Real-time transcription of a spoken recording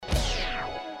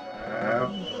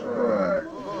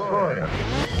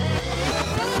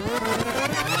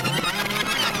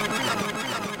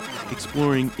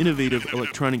exploring innovative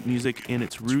electronic music and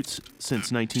its roots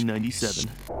since 1997.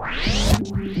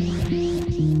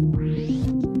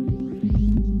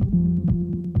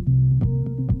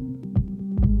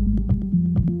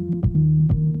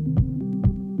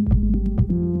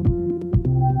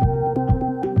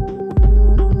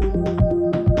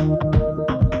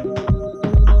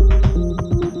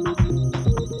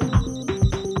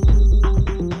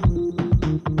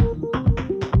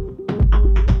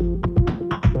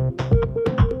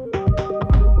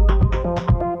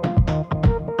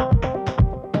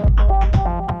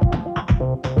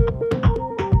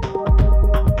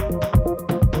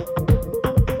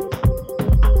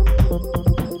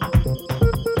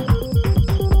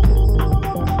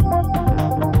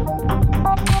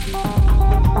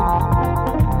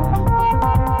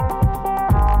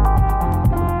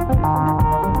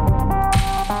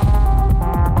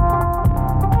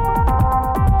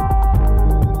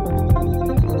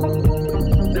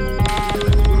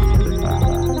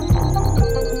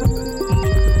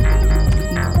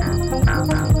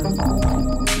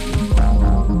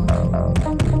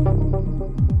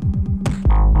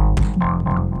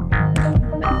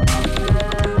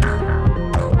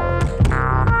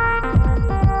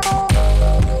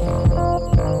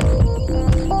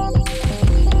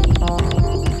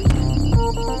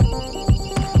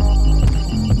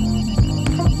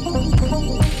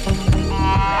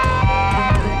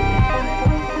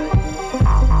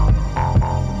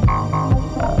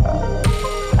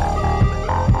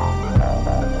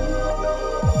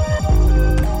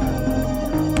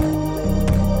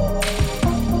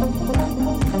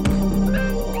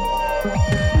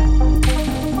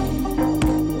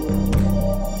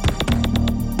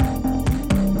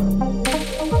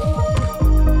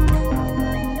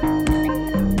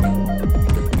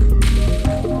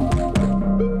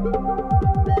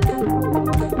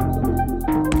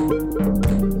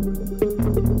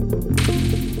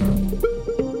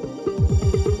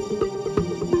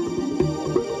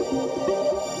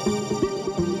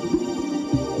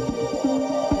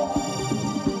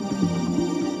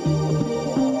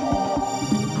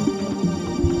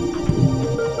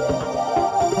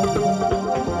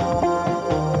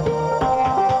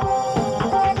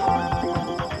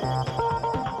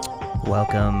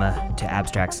 Welcome to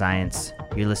Abstract Science.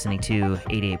 You're listening to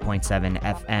 88.7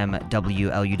 FM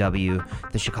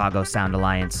WLUW, the Chicago Sound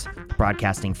Alliance,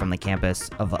 broadcasting from the campus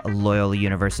of Loyola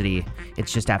University.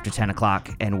 It's just after 10 o'clock,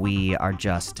 and we are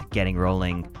just getting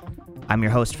rolling. I'm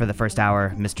your host for the first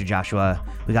hour, Mr. Joshua.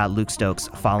 We got Luke Stokes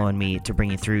following me to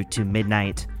bring you through to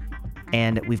midnight,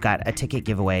 and we've got a ticket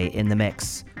giveaway in the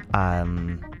mix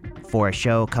for a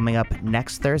show coming up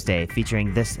next Thursday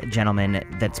featuring this gentleman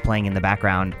that's playing in the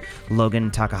background, Logan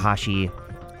Takahashi,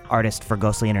 artist for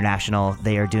Ghostly International.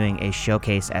 They are doing a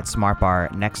showcase at Smart Bar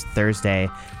next Thursday.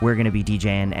 We're going to be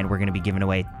DJing, and we're going to be giving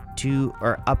away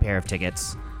a pair of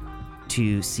tickets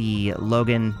to see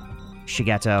Logan,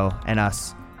 Shigeto, and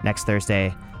us next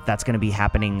Thursday. That's going to be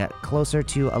happening closer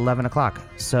to 11 o'clock.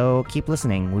 So keep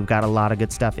listening. We've got a lot of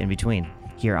good stuff in between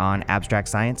here on Abstract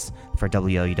Science for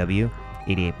WLUW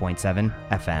 88.7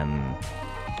 FM.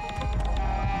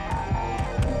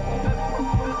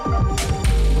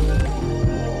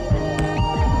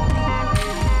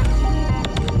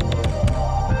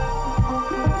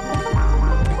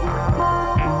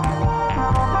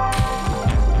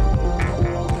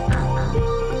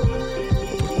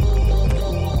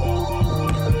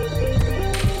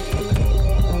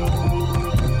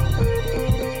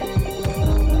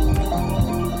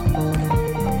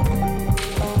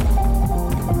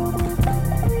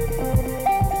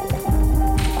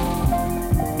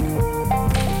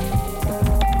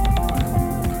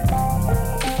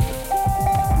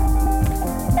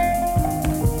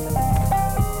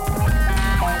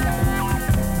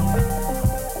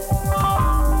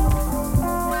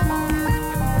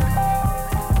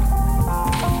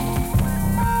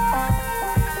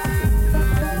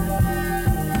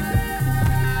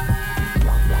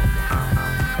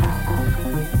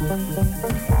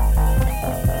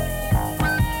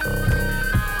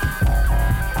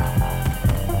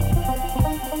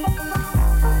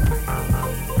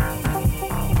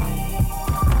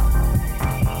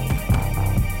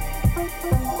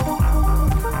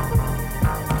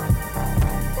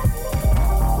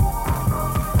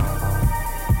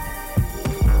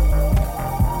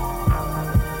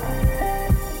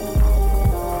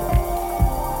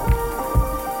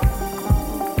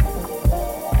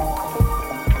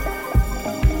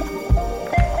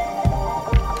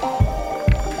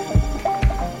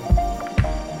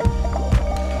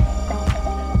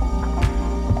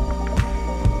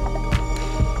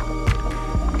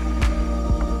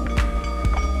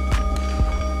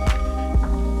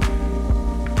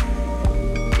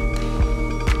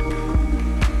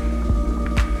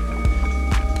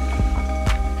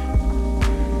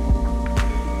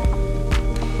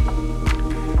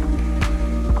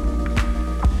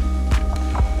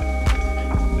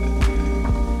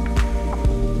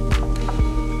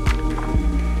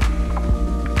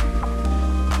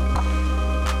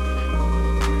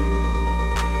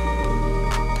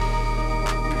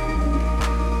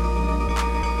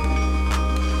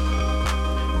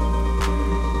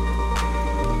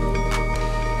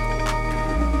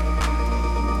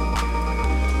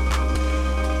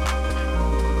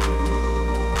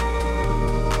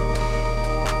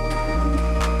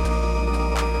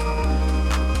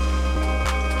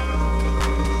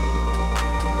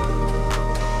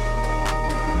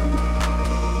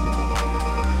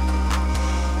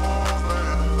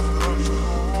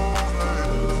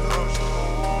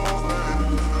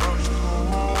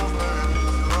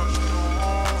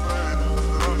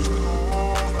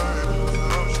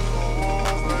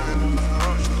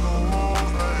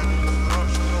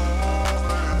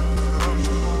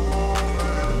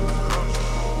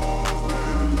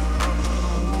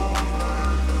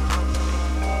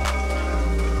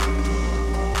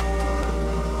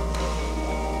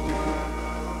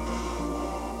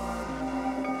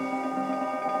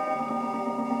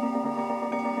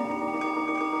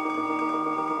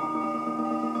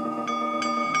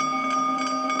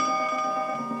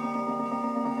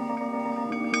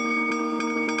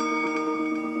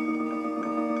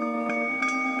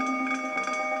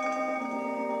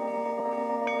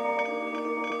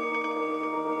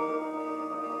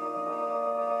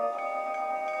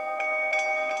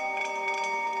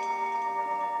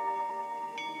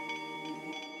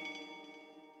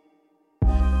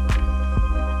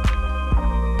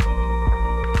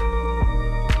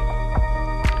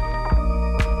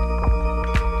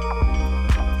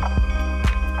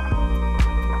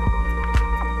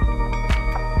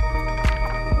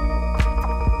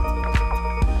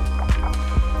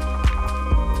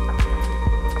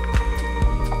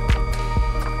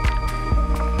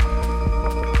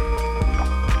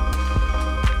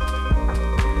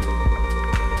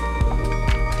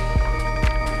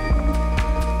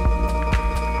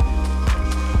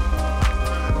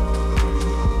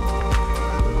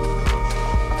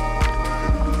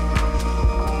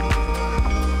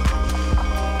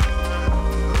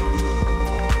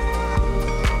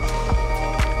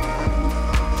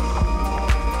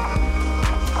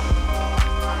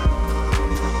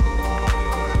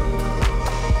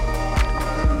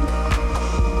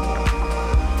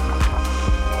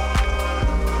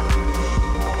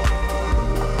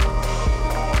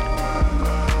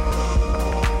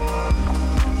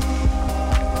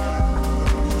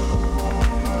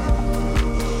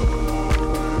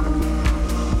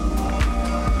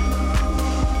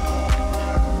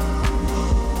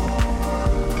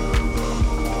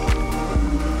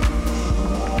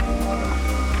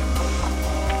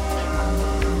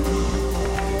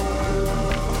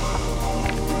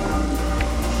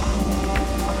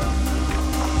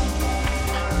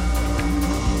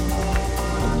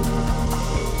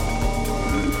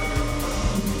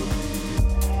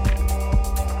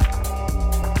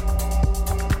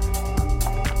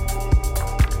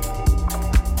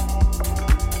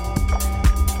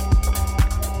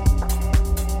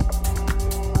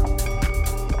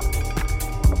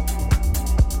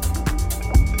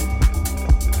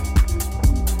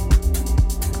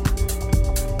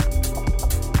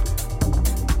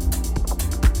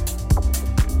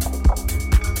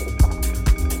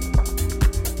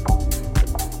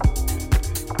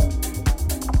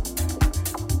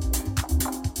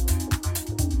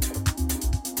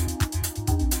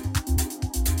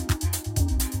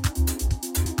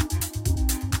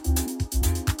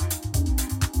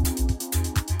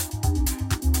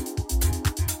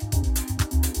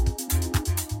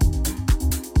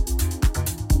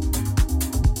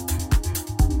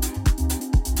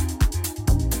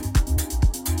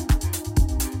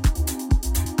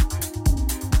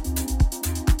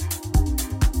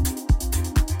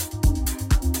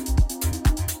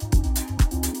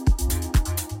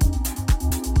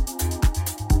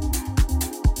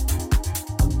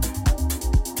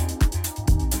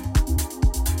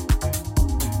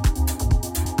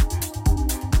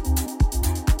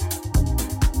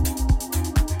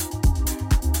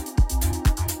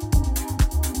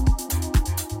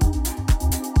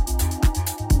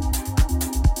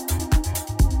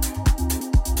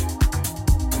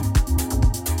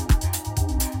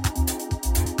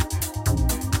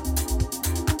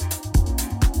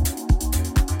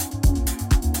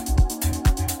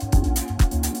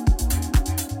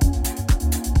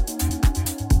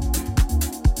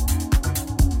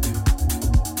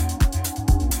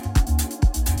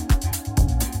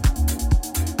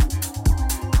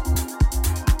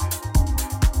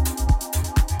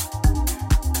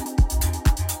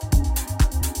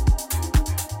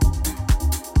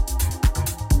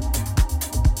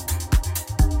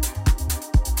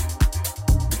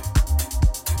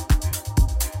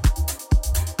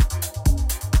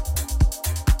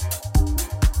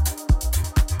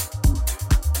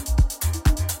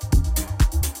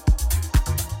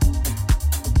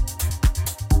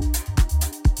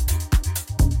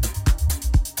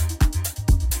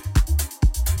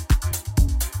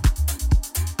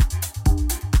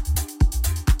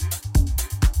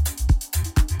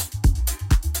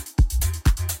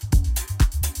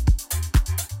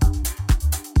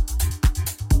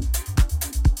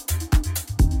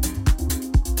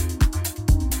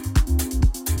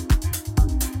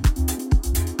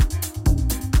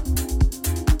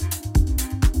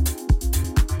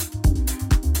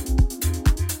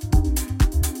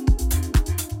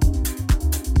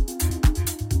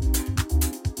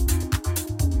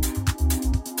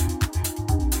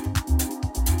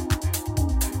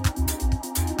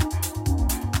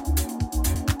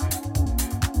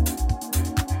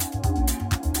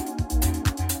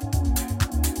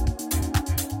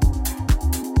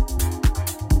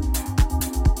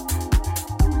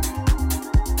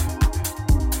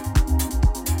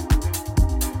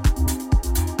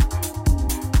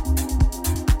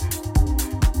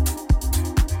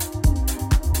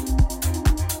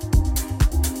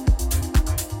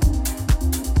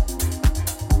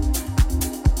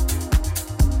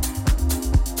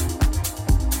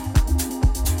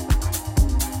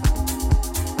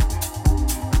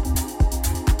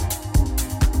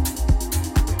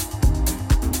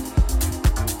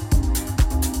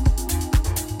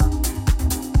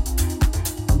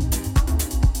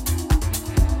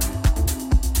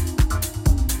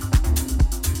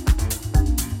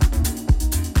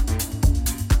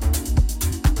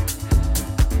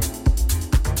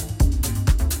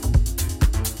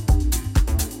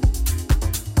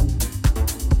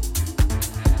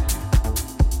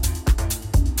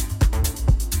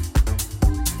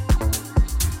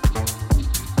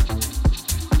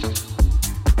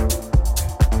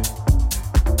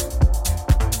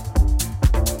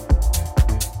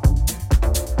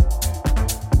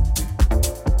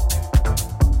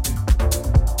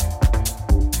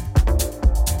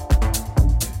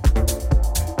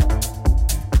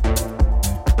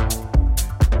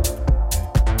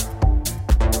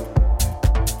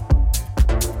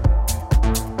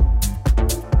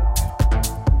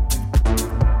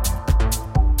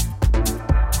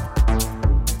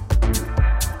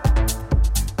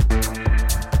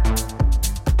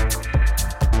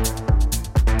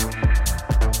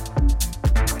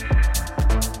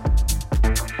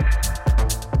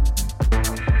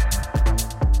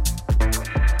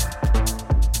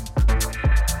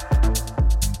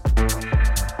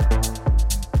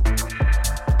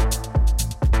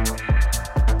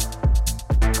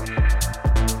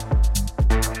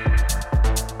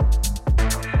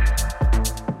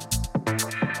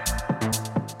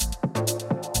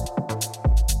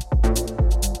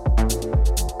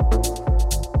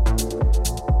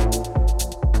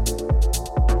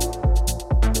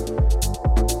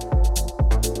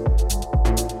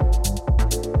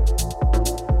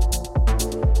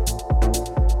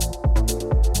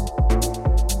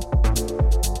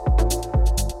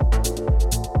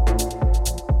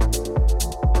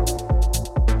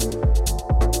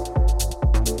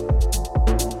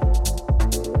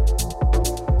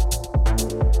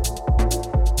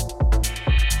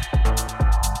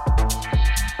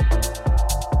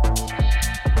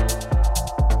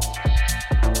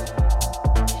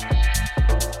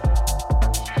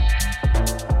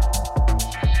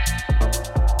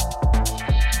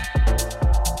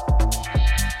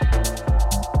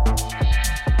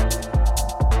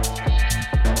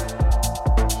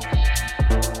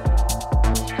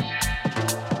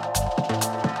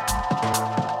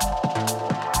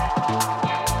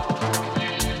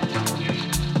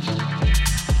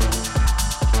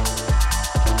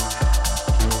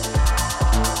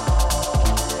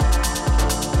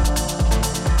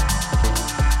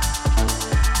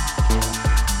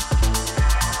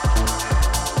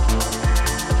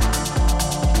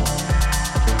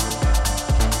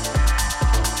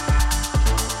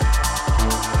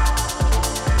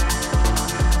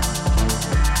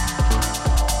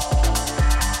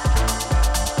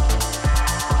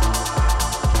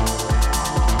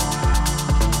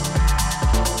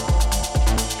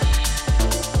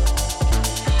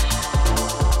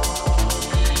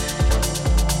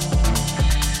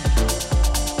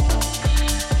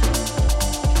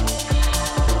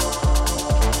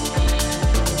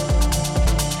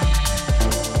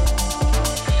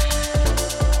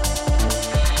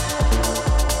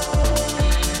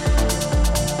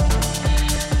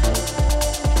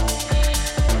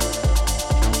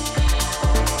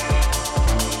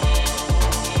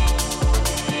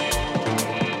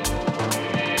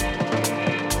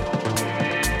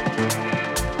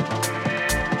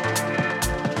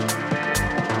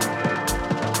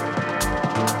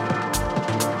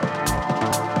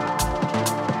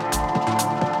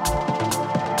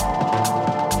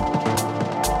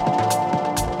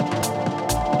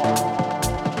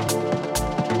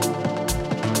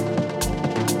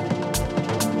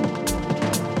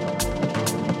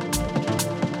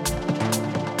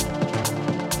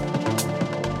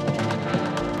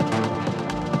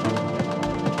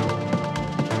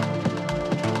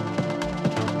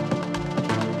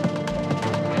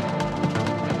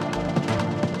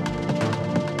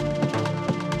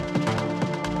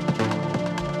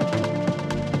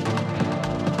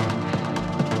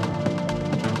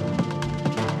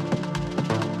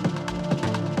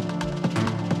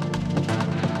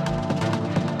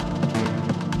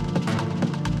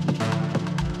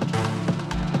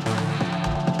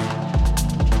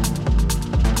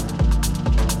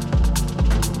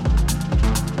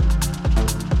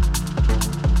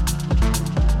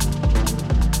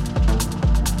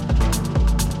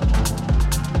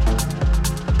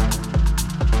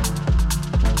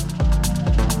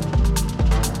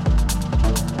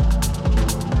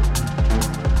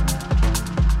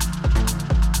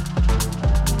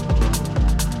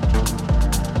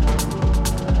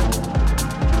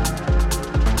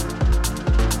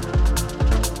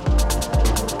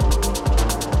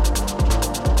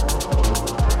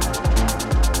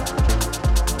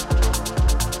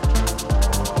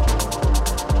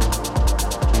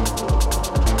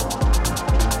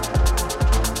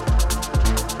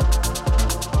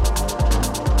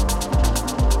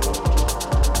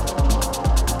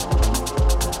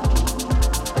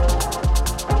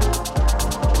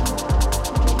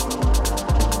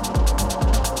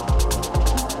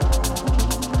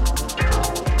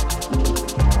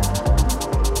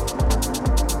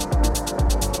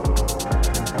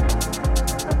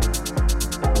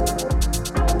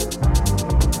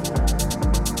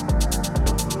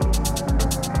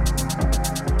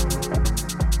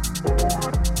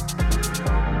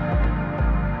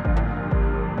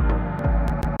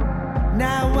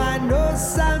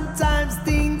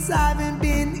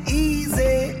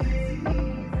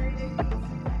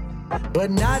 But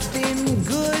nothing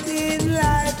good in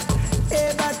life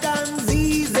ever comes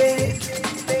easy.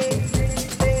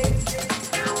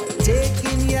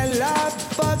 Taking your love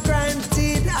for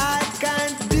granted, I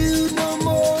can't do no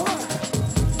more.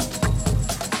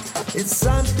 It's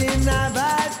something I've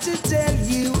had to tell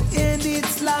you, and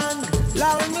it's long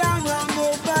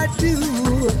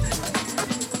overdue.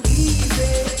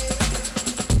 Easy.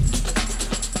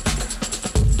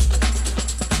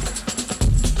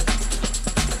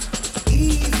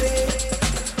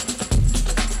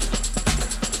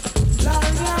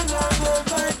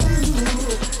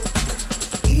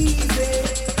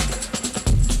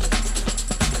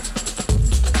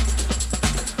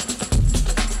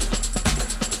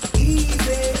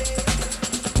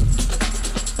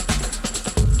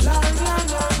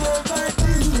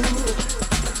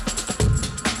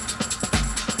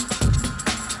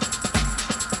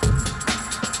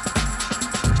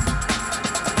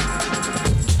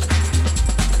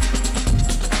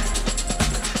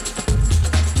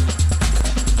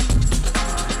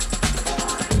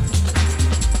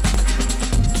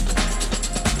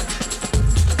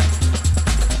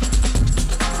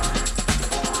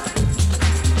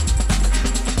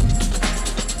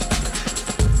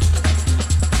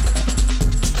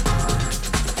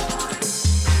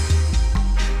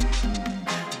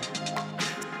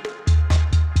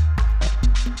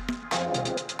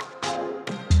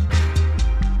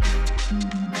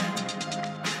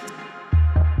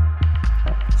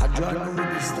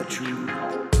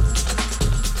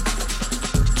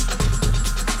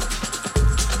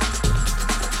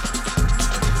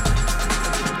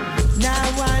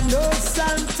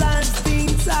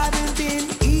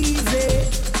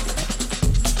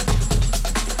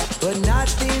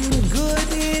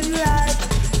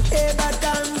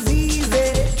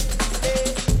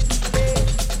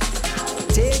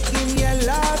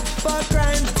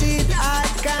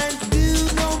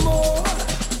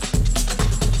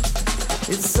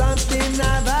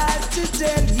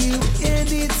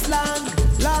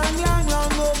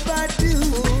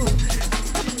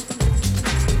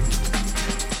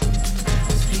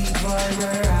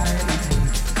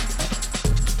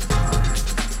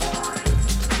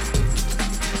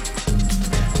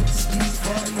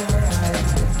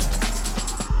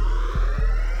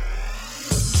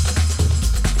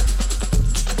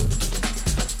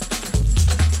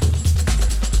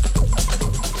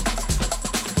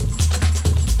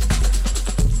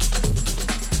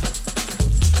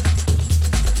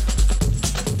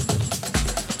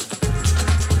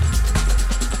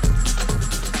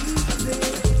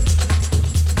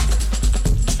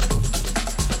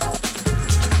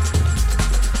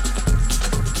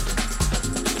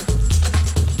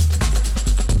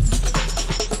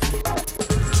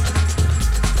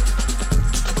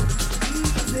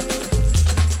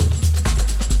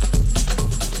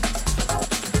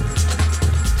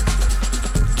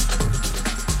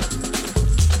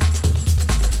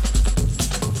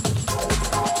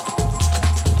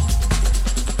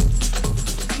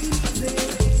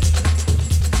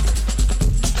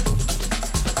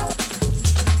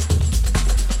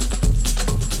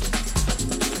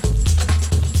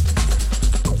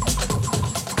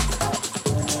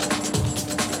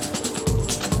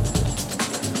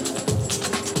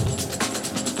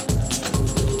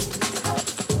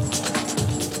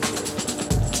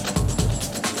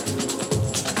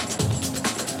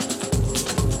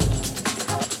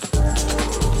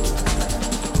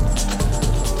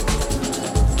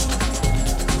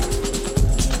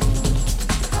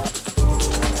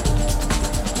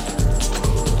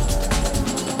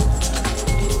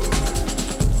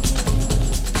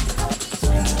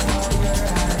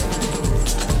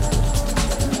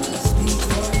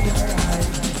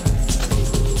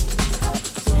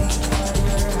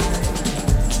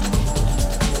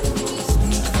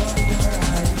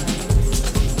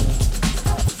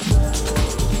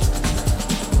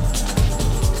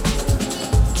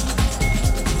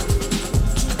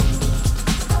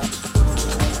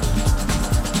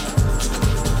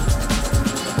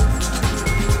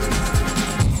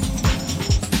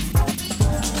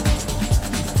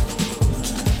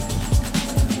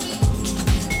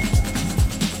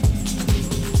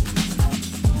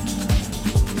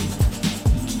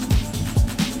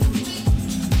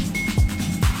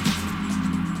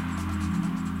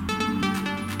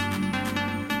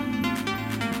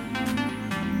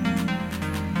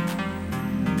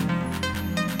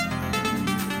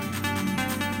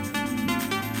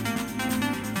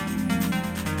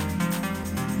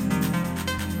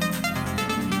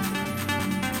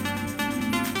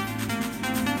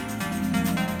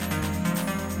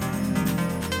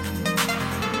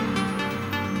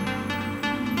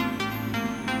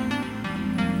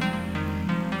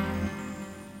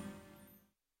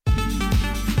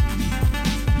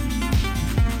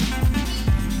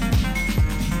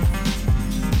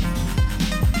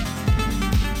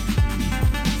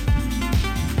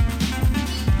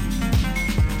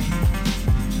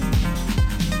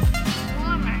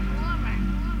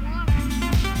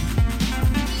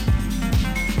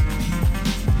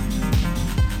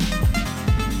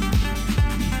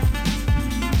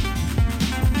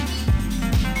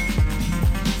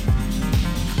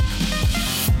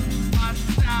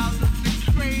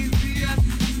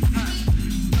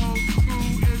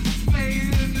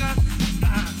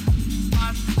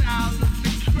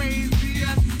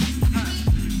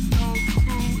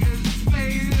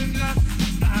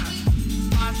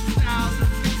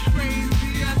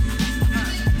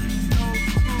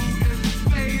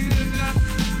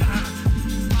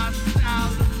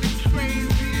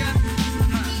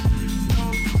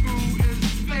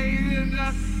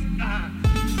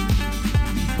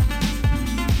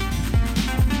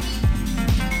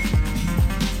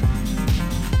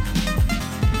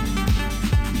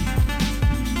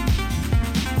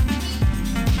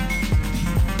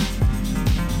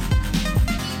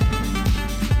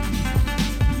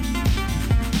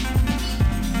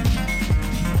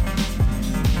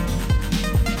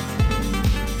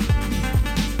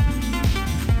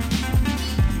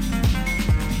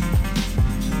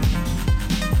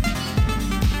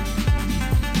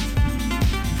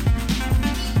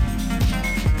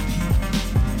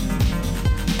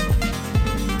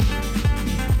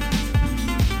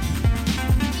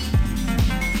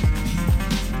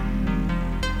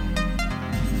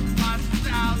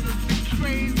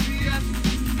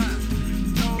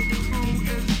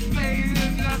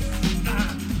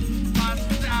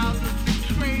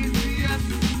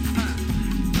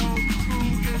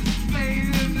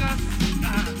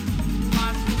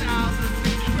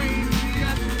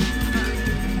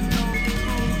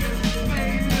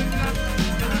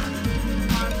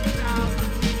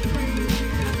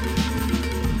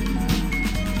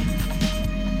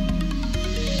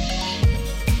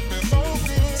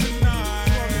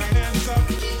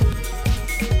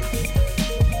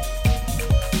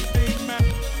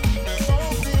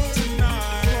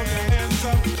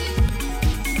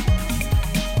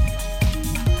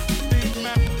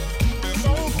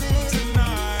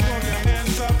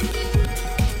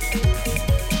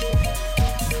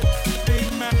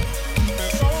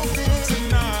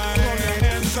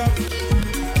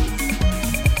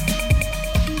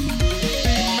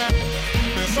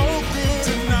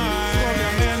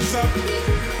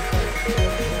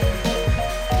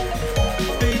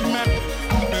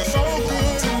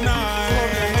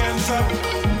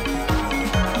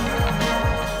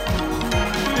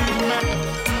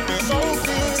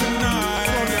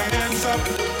 up.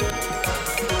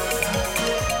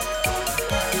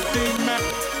 D-Mac,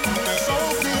 it's so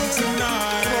good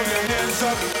tonight. Throw your hands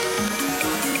up.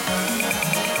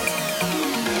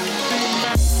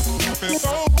 D-Mac, it's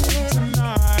so good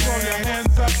tonight. Throw your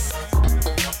hands up.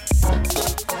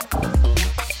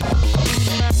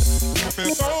 D-Mac,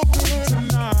 it's so good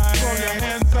tonight. Throw your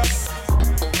hands up.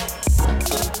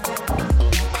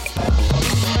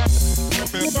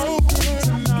 D-Mac, it's so good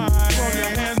tonight. Throw your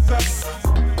hands up.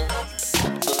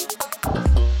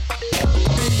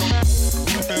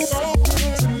 It's so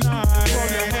good tonight. Throw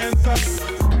your hands up.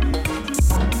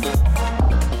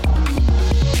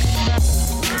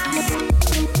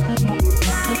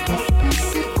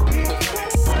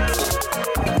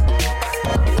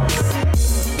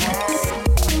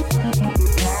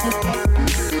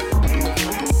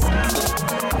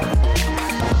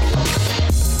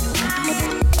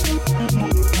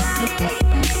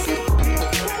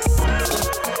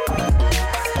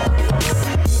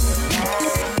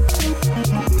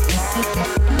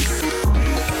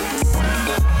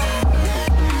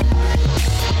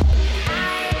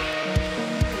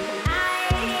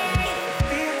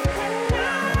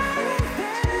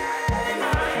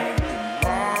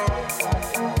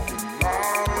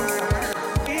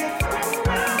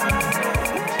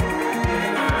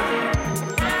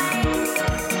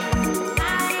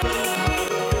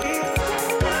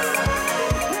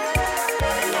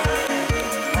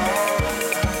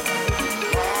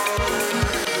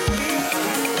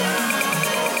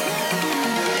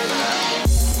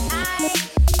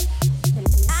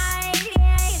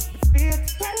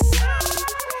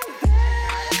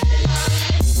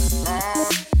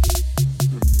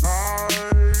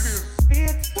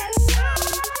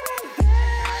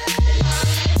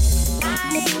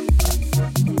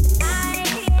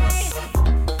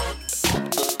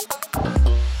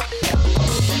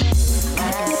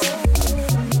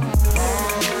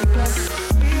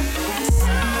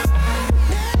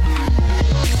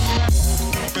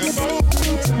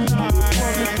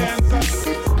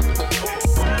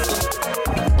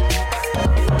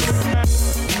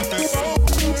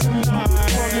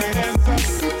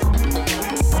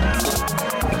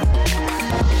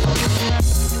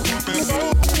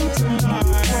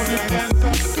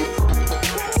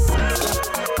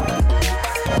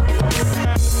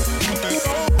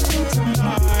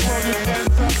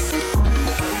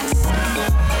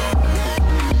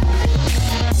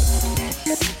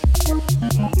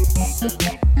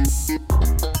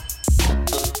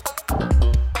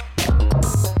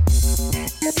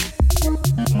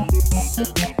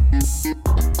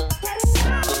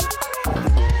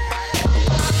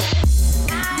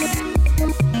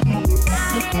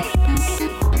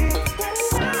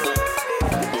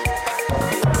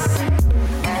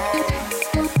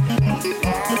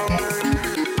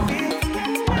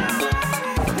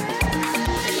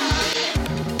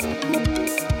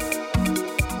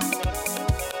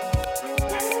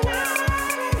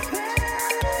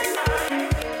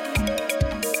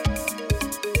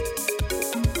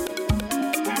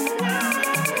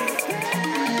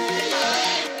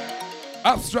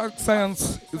 Abstract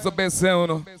science is the best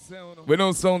sound. We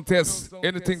don't sound test,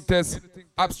 anything test.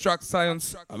 Abstract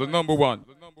science are the number one.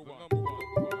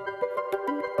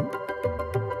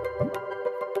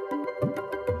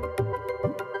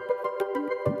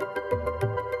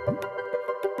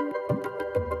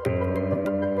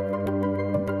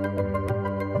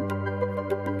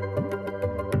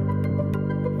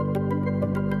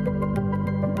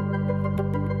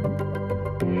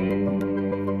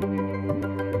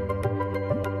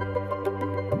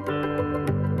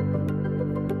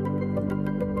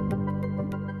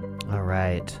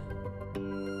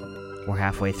 We're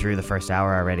halfway through the first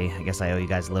hour already. I guess I owe you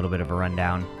guys a little bit of a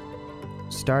rundown.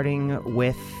 Starting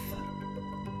with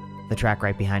the track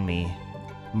right behind me,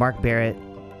 Mark Barrett,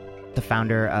 the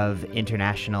founder of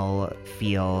International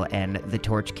Feel and the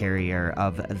torch carrier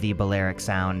of the Balearic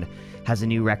Sound, has a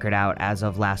new record out as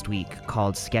of last week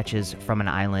called Sketches from an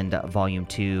Island Volume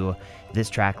 2. This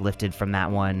track lifted from that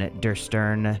one, Der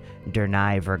Stern, der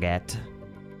Nye Verget.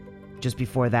 Just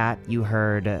before that, you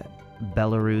heard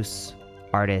Belarus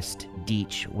artist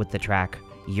Deech with the track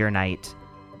Your Night,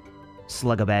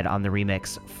 Slugabed on the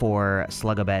remix for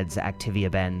Slugabed's Activia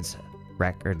Benz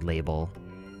record label.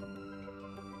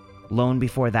 Lone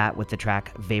before that with the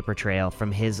track Vapor Trail from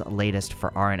his latest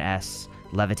for R&S,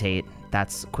 Levitate.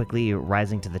 That's quickly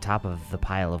rising to the top of the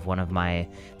pile of one of my,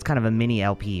 it's kind of a mini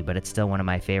LP, but it's still one of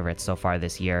my favorites so far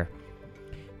this year.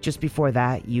 Just before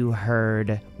that, you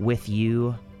heard With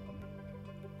You,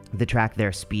 the track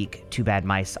there, Speak, Too Bad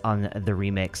Mice on the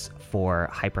remix for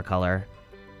Hypercolor.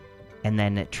 And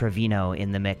then Trevino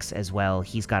in the mix as well.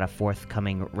 He's got a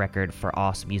forthcoming record for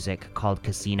Os Music called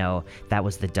Casino. That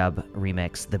was the dub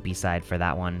remix, the B-side for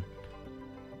that one.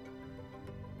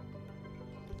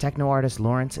 Techno artist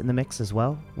Lawrence in the mix as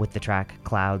well, with the track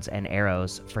Clouds and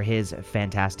Arrows for his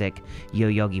fantastic Yo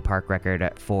Yogi Park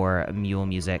record for Mule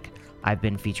Music. I've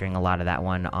been featuring a lot of that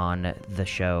one on the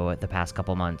show the past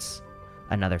couple months.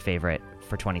 Another favorite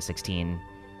for 2016.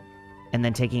 And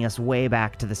then taking us way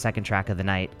back to the second track of the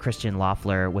night, Christian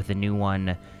Loeffler with a new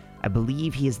one. I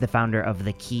believe he is the founder of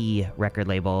the Key record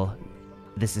label.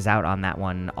 This is out on that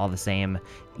one all the same.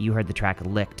 You heard the track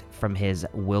Licked from his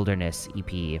Wilderness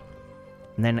EP.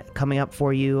 And then coming up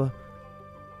for you,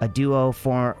 a duo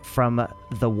from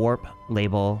the Warp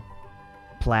label,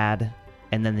 Plaid,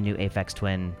 and then the new Aphex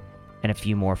Twin, and a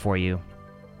few more for you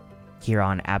here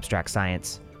on Abstract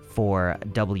Science for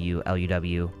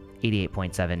WLUW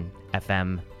 88.7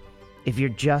 FM. If you're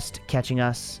just catching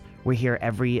us, we're here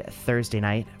every Thursday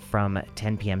night from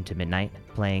 10 p.m. to midnight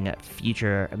playing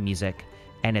future music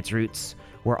and its roots.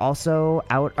 We're also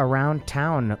out around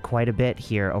town quite a bit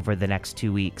here over the next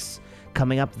 2 weeks.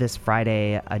 Coming up this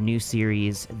Friday, a new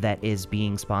series that is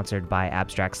being sponsored by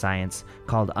Abstract Science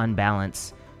called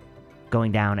Unbalance,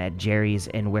 going down at Jerry's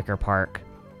in Wicker Park.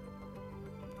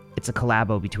 It's a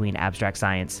collabo between Abstract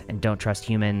Science and Don't Trust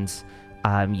Humans.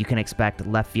 You can expect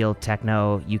left field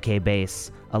techno, UK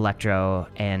bass, electro,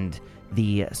 and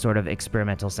the sort of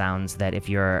experimental sounds that if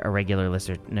you're a regular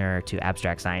listener to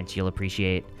Abstract Science, you'll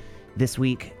appreciate. This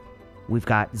week, we've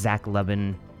got Zach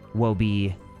Lubin,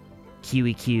 Wobi,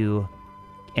 QEQ,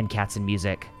 and Cats and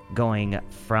Music going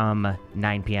from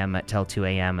 9 p.m. till 2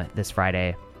 a.m. this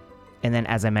Friday. And then,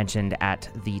 as I mentioned at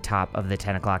the top of the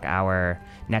 10 o'clock hour,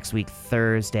 next week,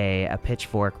 Thursday, a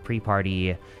Pitchfork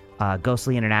pre-party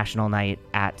Ghostly International Night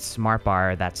at Smart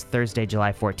Bar. That's Thursday,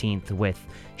 July 14th with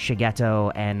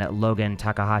Shigeto and Logan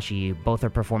Takahashi. Both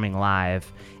are performing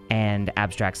live, and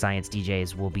Abstract Science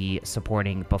DJs will be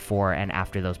supporting before and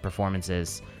after those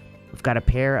performances. We've got a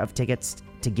pair of tickets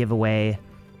to give away.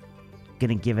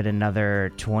 Gonna give it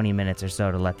another 20 minutes or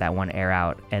so to let that one air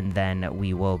out, and then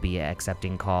we will be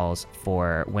accepting calls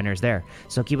for winners there.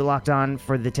 So keep it locked on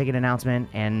for the ticket announcement,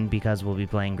 and because we'll be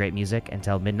playing great music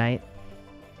until midnight.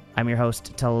 I'm your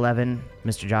host till 11,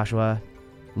 Mr. Joshua.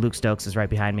 Luke Stokes is right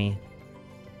behind me,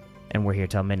 and we're here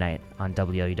till midnight on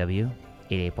WLUW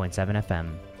 88.7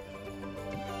 FM.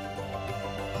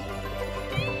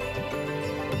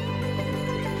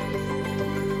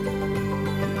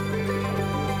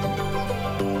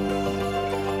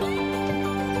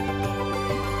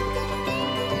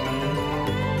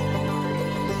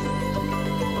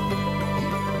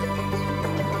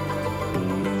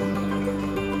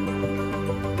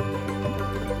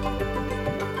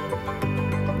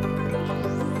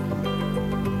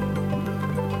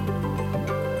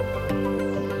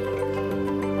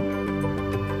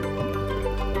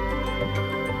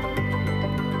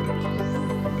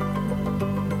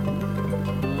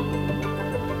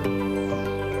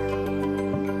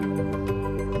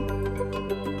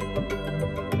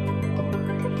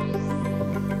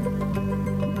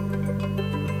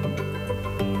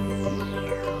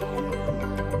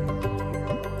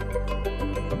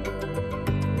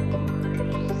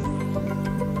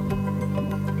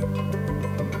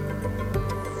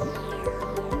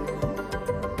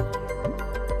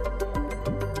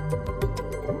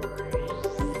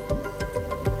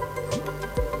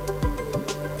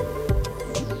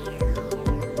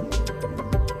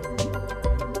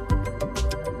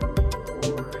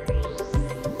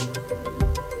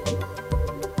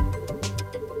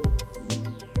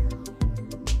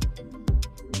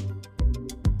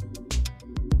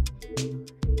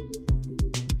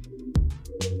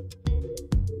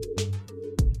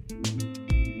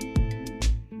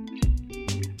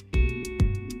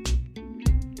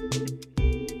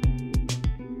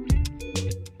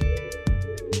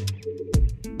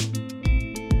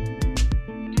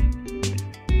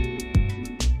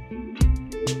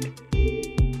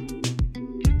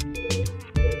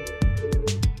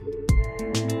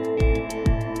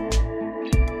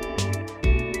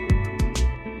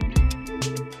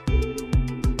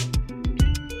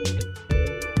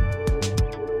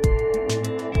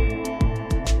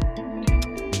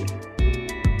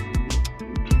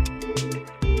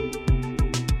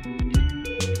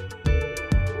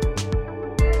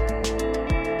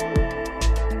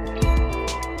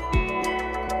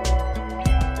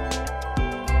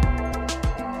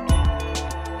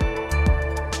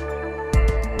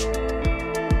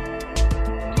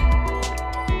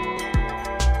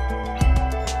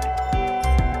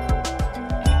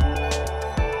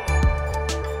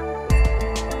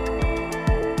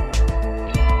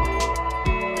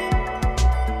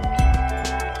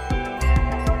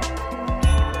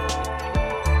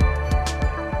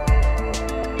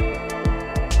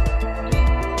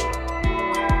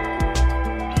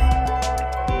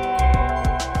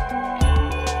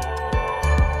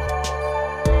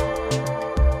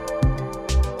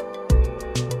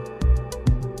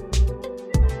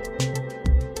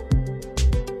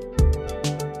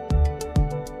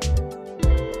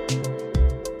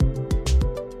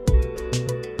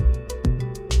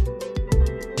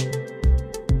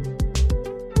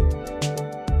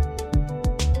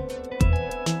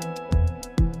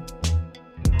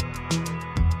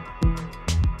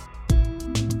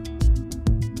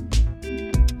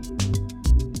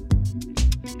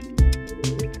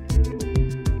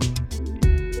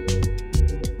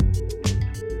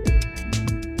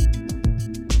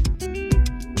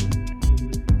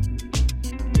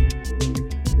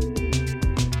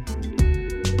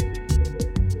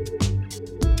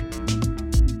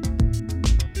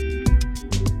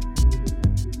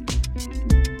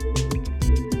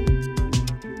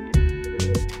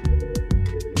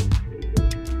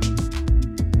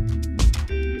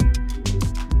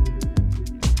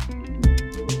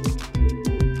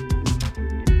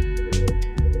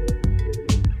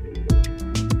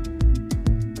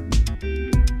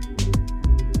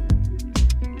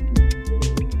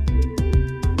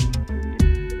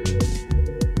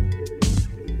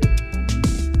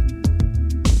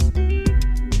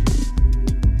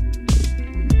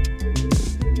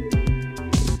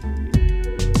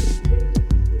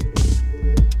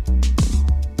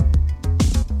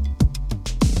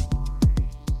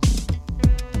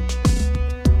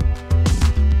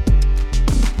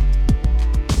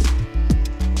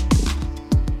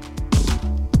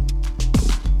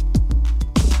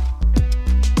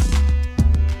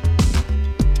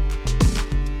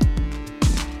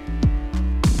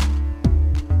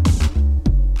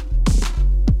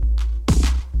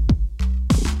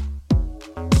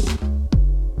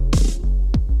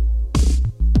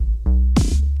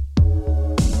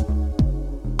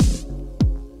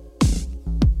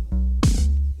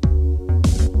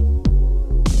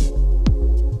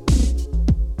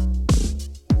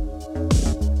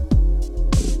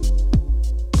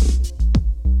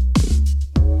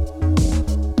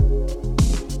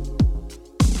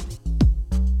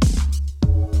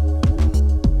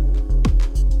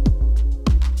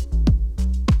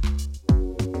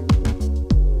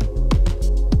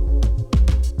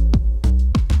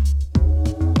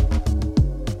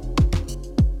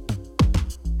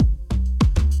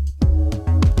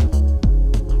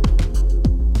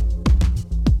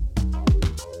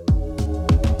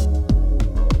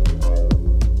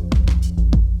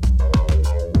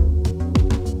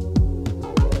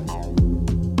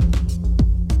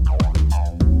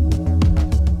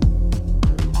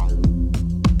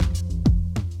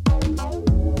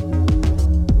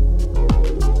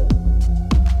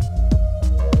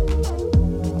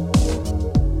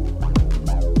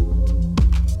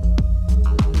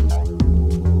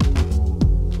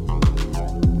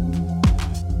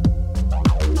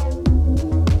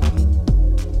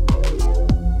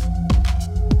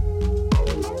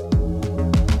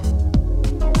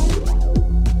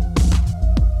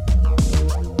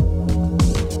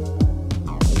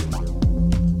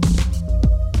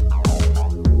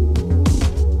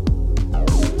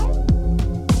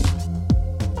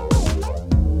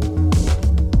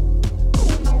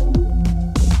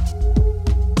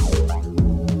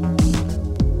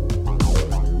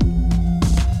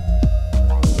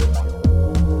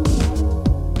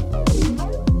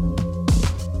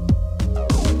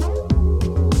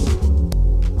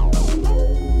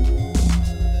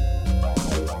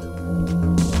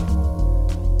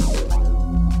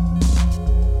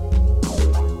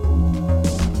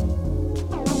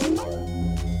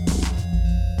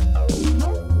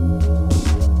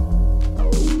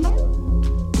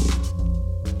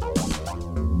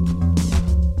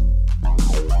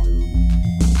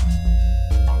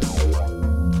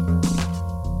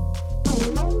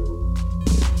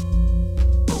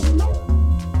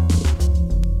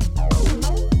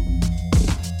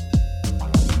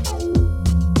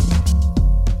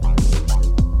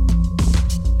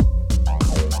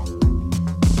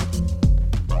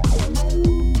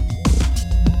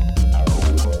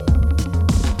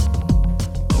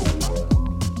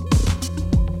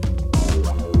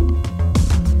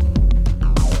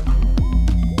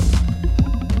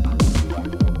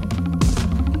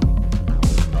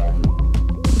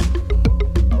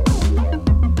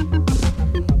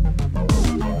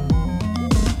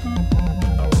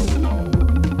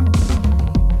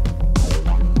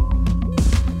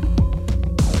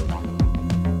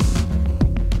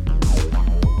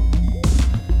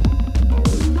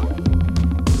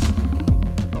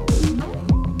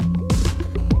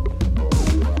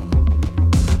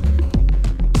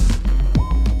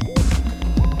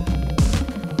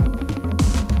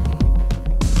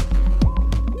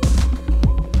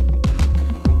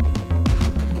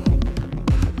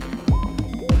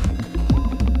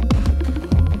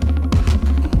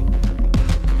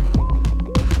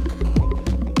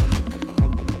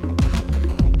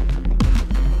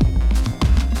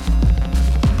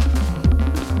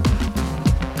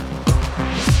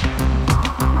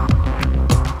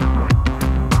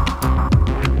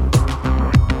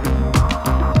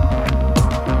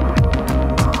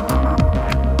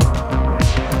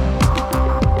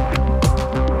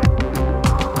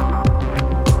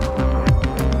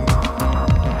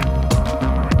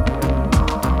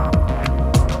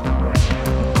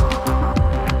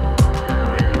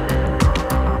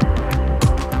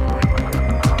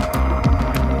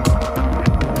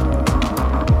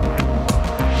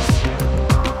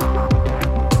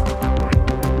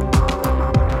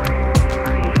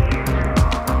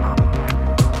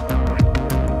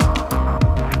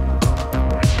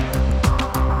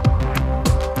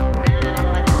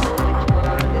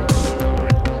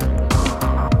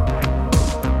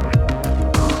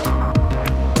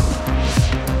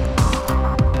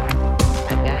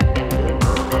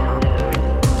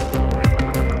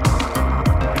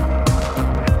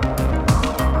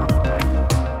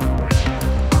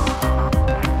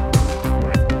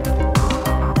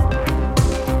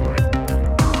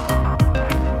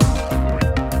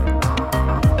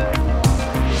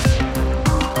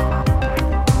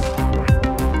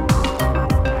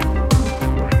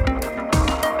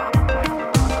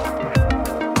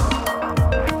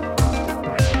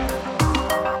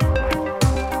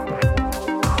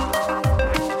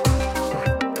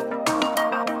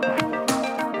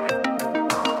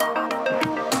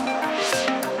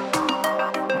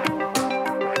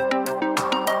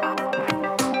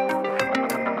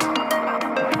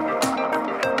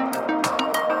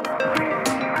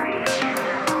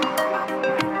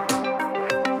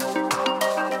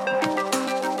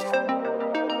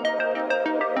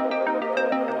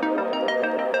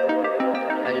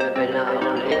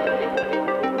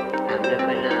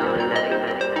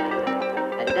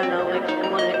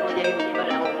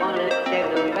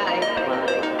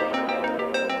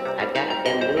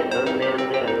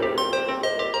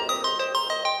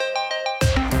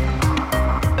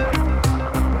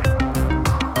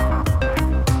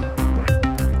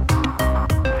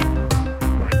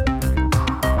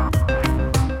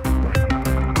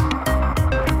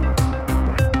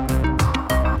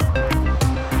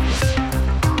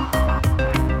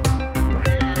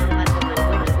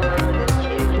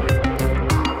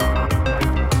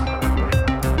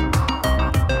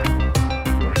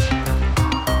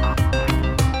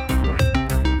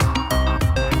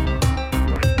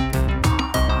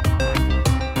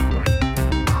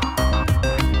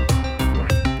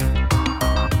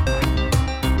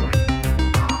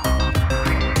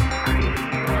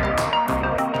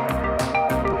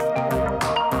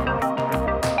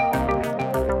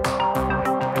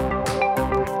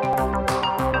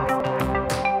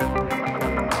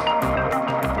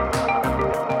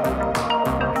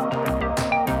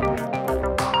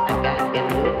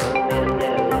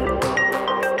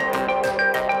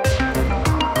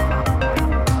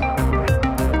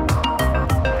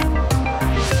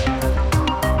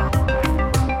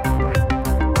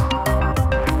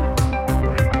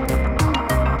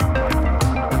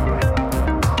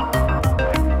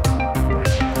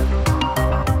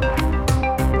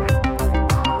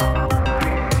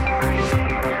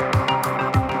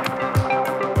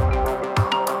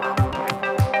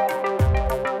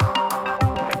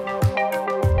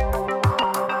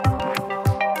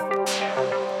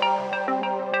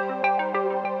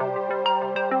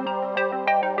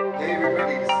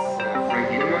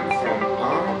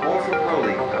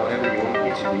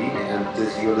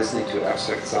 You're listening to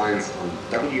Abstract Science on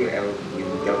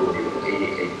WLUW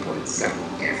 88.7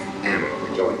 FM.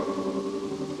 Enjoy.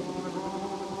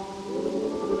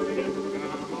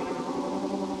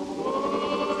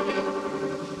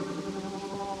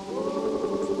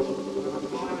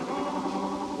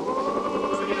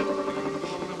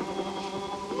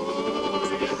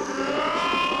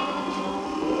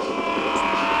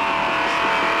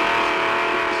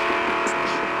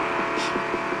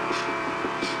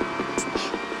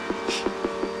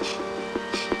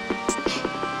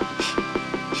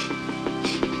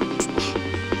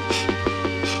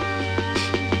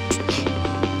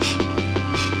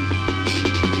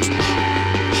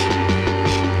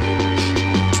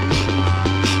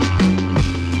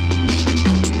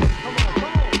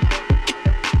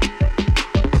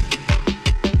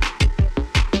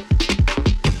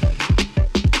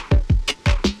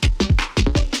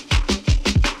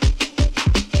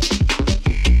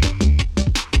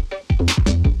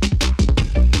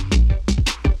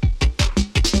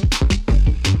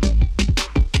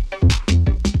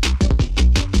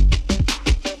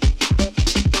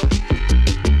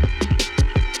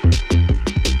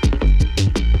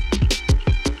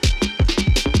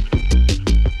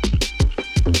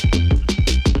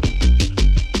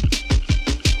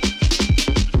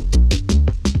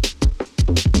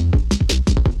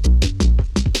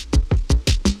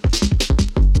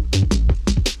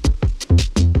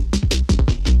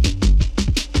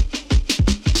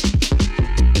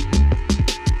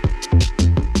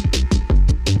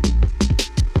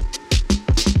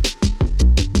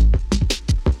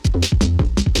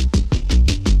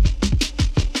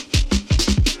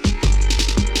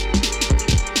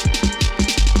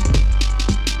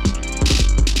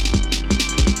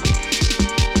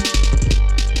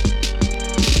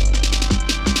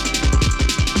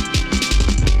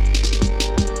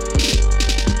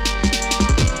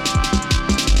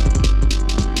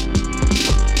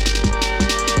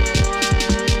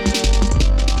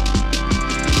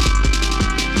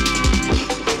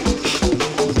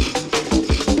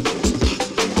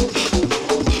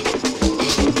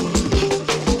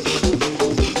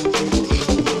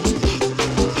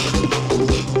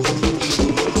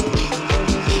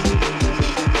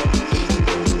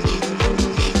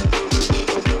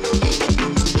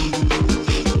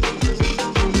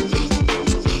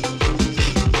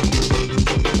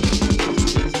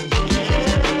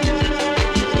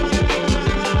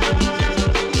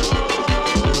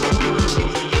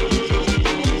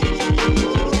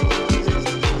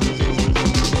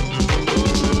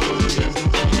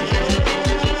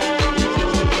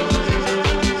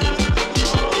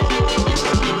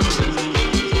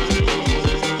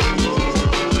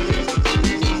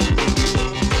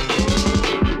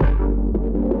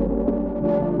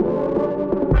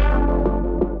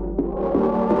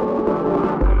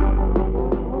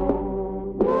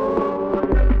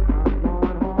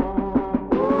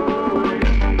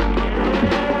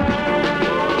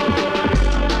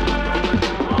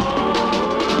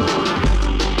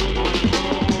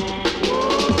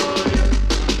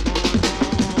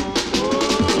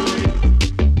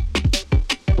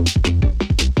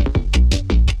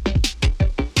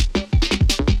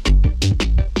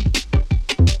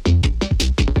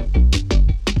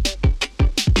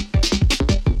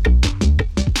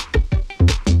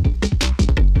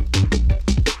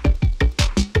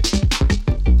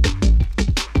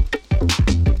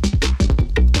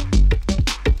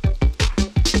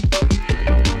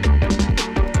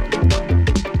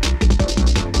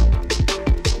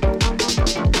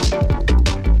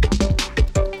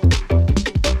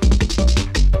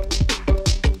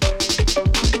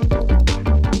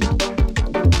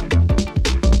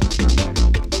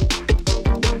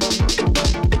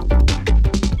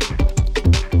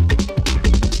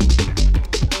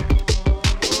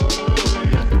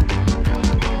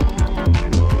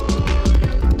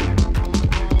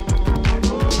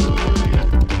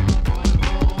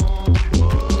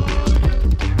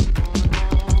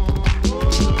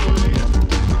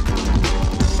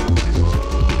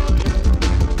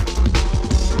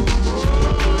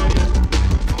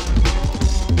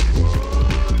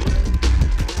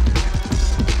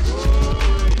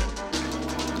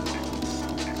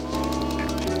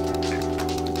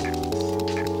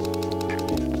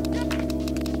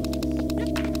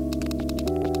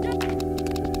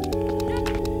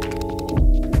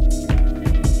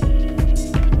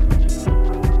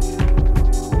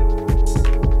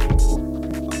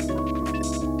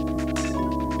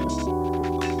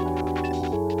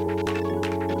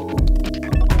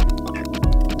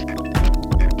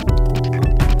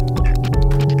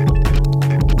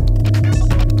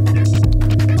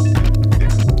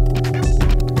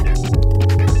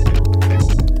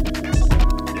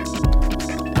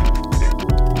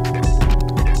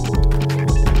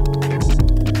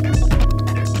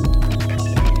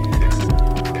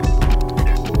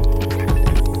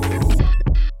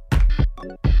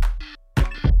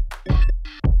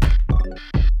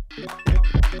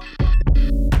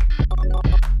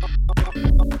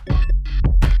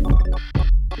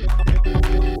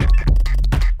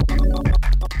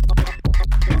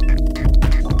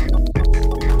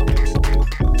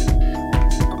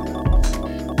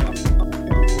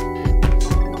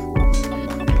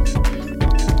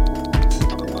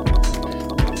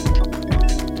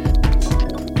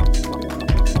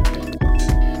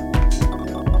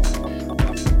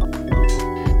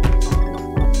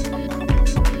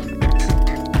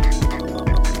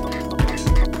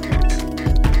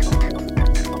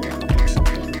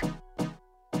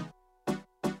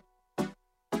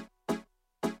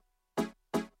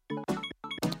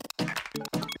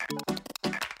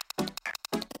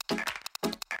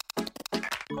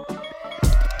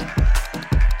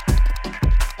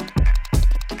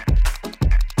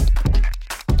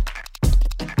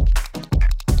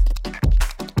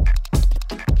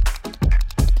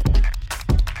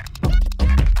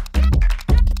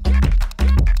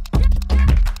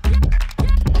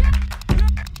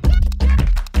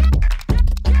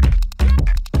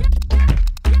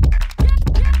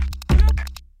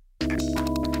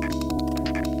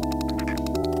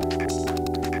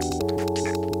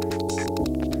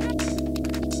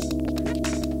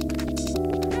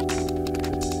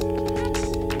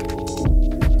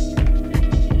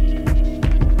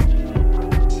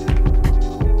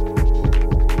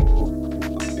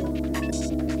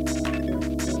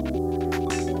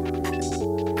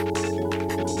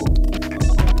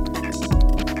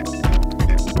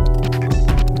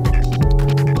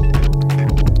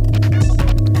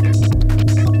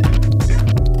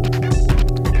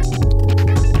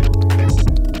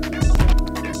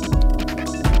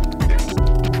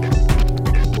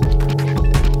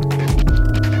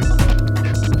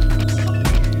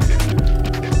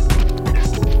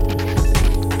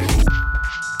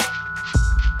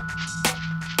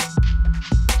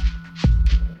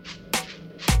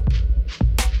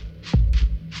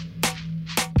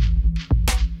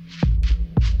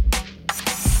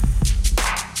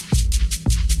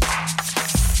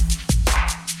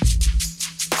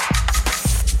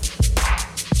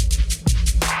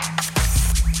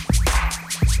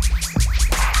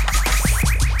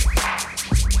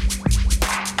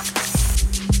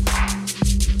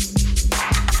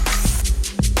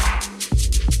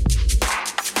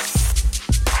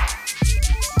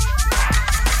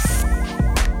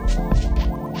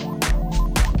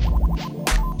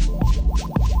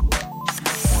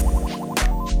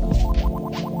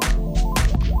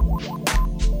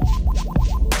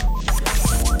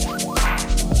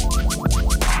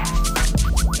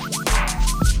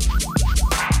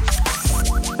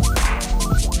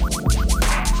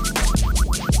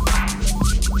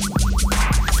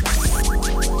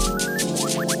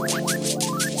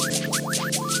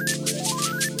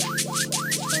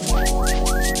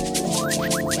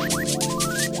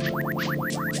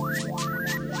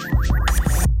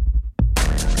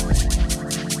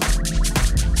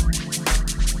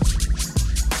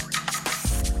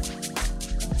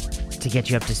 to get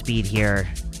you up to speed here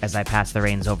as I pass the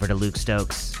reins over to Luke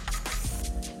Stokes.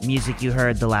 Music you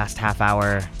heard the last half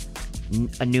hour,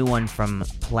 a new one from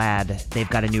Plaid. They've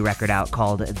got a new record out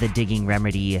called The Digging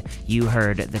Remedy. You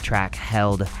heard the track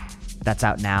Held. That's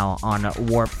out now on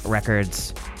Warp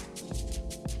Records.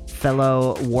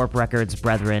 Fellow Warp Records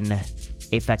brethren,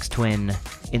 Aphex Twin,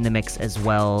 in the mix as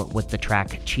well with the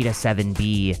track Cheetah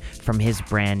 7B from his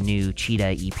brand new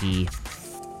Cheetah EP,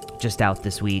 just out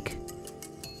this week.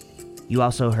 You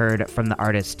also heard from the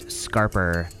artist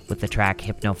Scarper with the track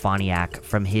Hypnophoniac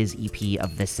from his EP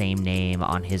of the same name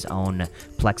on his own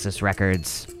Plexus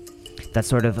Records. That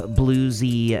sort of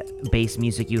bluesy bass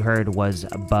music you heard was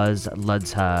Buzz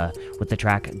Ludzha with the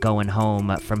track Goin'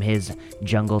 Home from his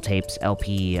Jungle Tapes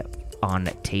LP on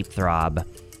Tape Throb.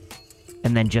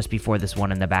 And then just before this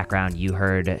one in the background, you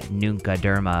heard Nunca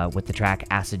Derma with the track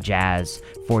Acid Jazz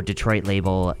for Detroit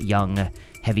label Young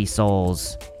Heavy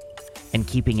Souls. And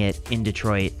keeping it in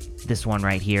Detroit, this one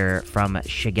right here from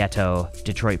Shigeto,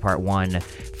 Detroit Part 1,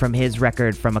 from his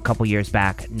record from a couple years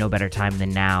back, No Better Time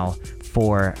Than Now,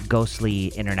 for Ghostly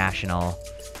International.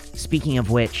 Speaking of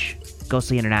which,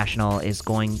 Ghostly International is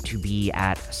going to be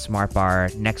at Smart Bar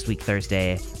next week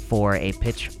Thursday for a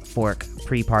Pitchfork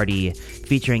pre-party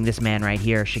featuring this man right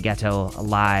here, Shigeto,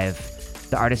 live.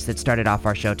 The artist that started off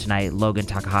our show tonight, Logan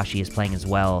Takahashi, is playing as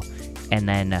well. And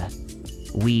then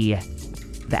we,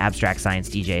 the Abstract Science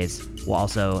DJs, will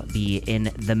also be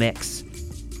in the mix.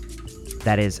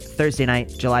 That is Thursday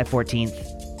night, July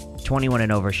 14th, 21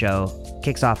 and over show.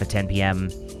 Kicks off at 10 p.m.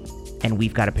 and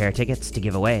we've got a pair of tickets to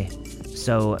give away.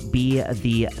 So be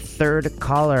the third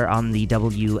caller on the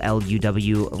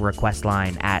WLUW request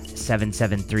line at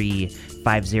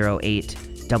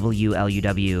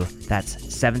 773-508-WLUW. That's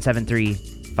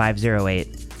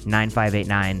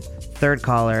 773-508-9589. Third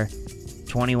caller,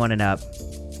 21 and up,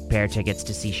 pair of tickets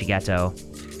to see Shigeto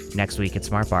next week at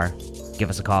Smart Bar. Give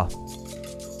us a call.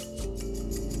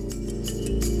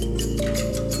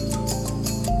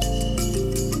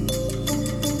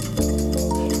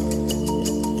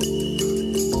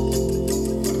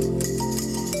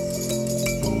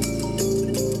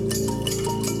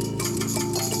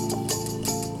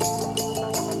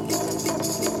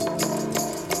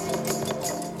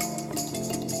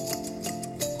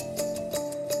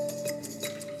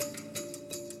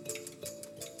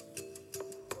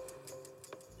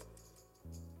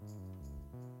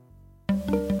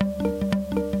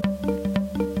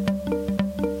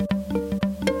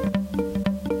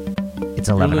 It's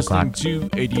 11 o'clock. You're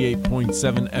listening to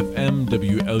 88.7 FM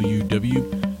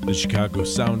WLUW, the Chicago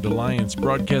Sound Alliance,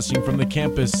 broadcasting from the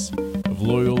campus of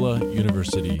Loyola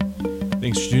University.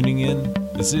 Thanks for tuning in.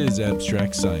 This is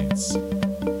Abstract Science.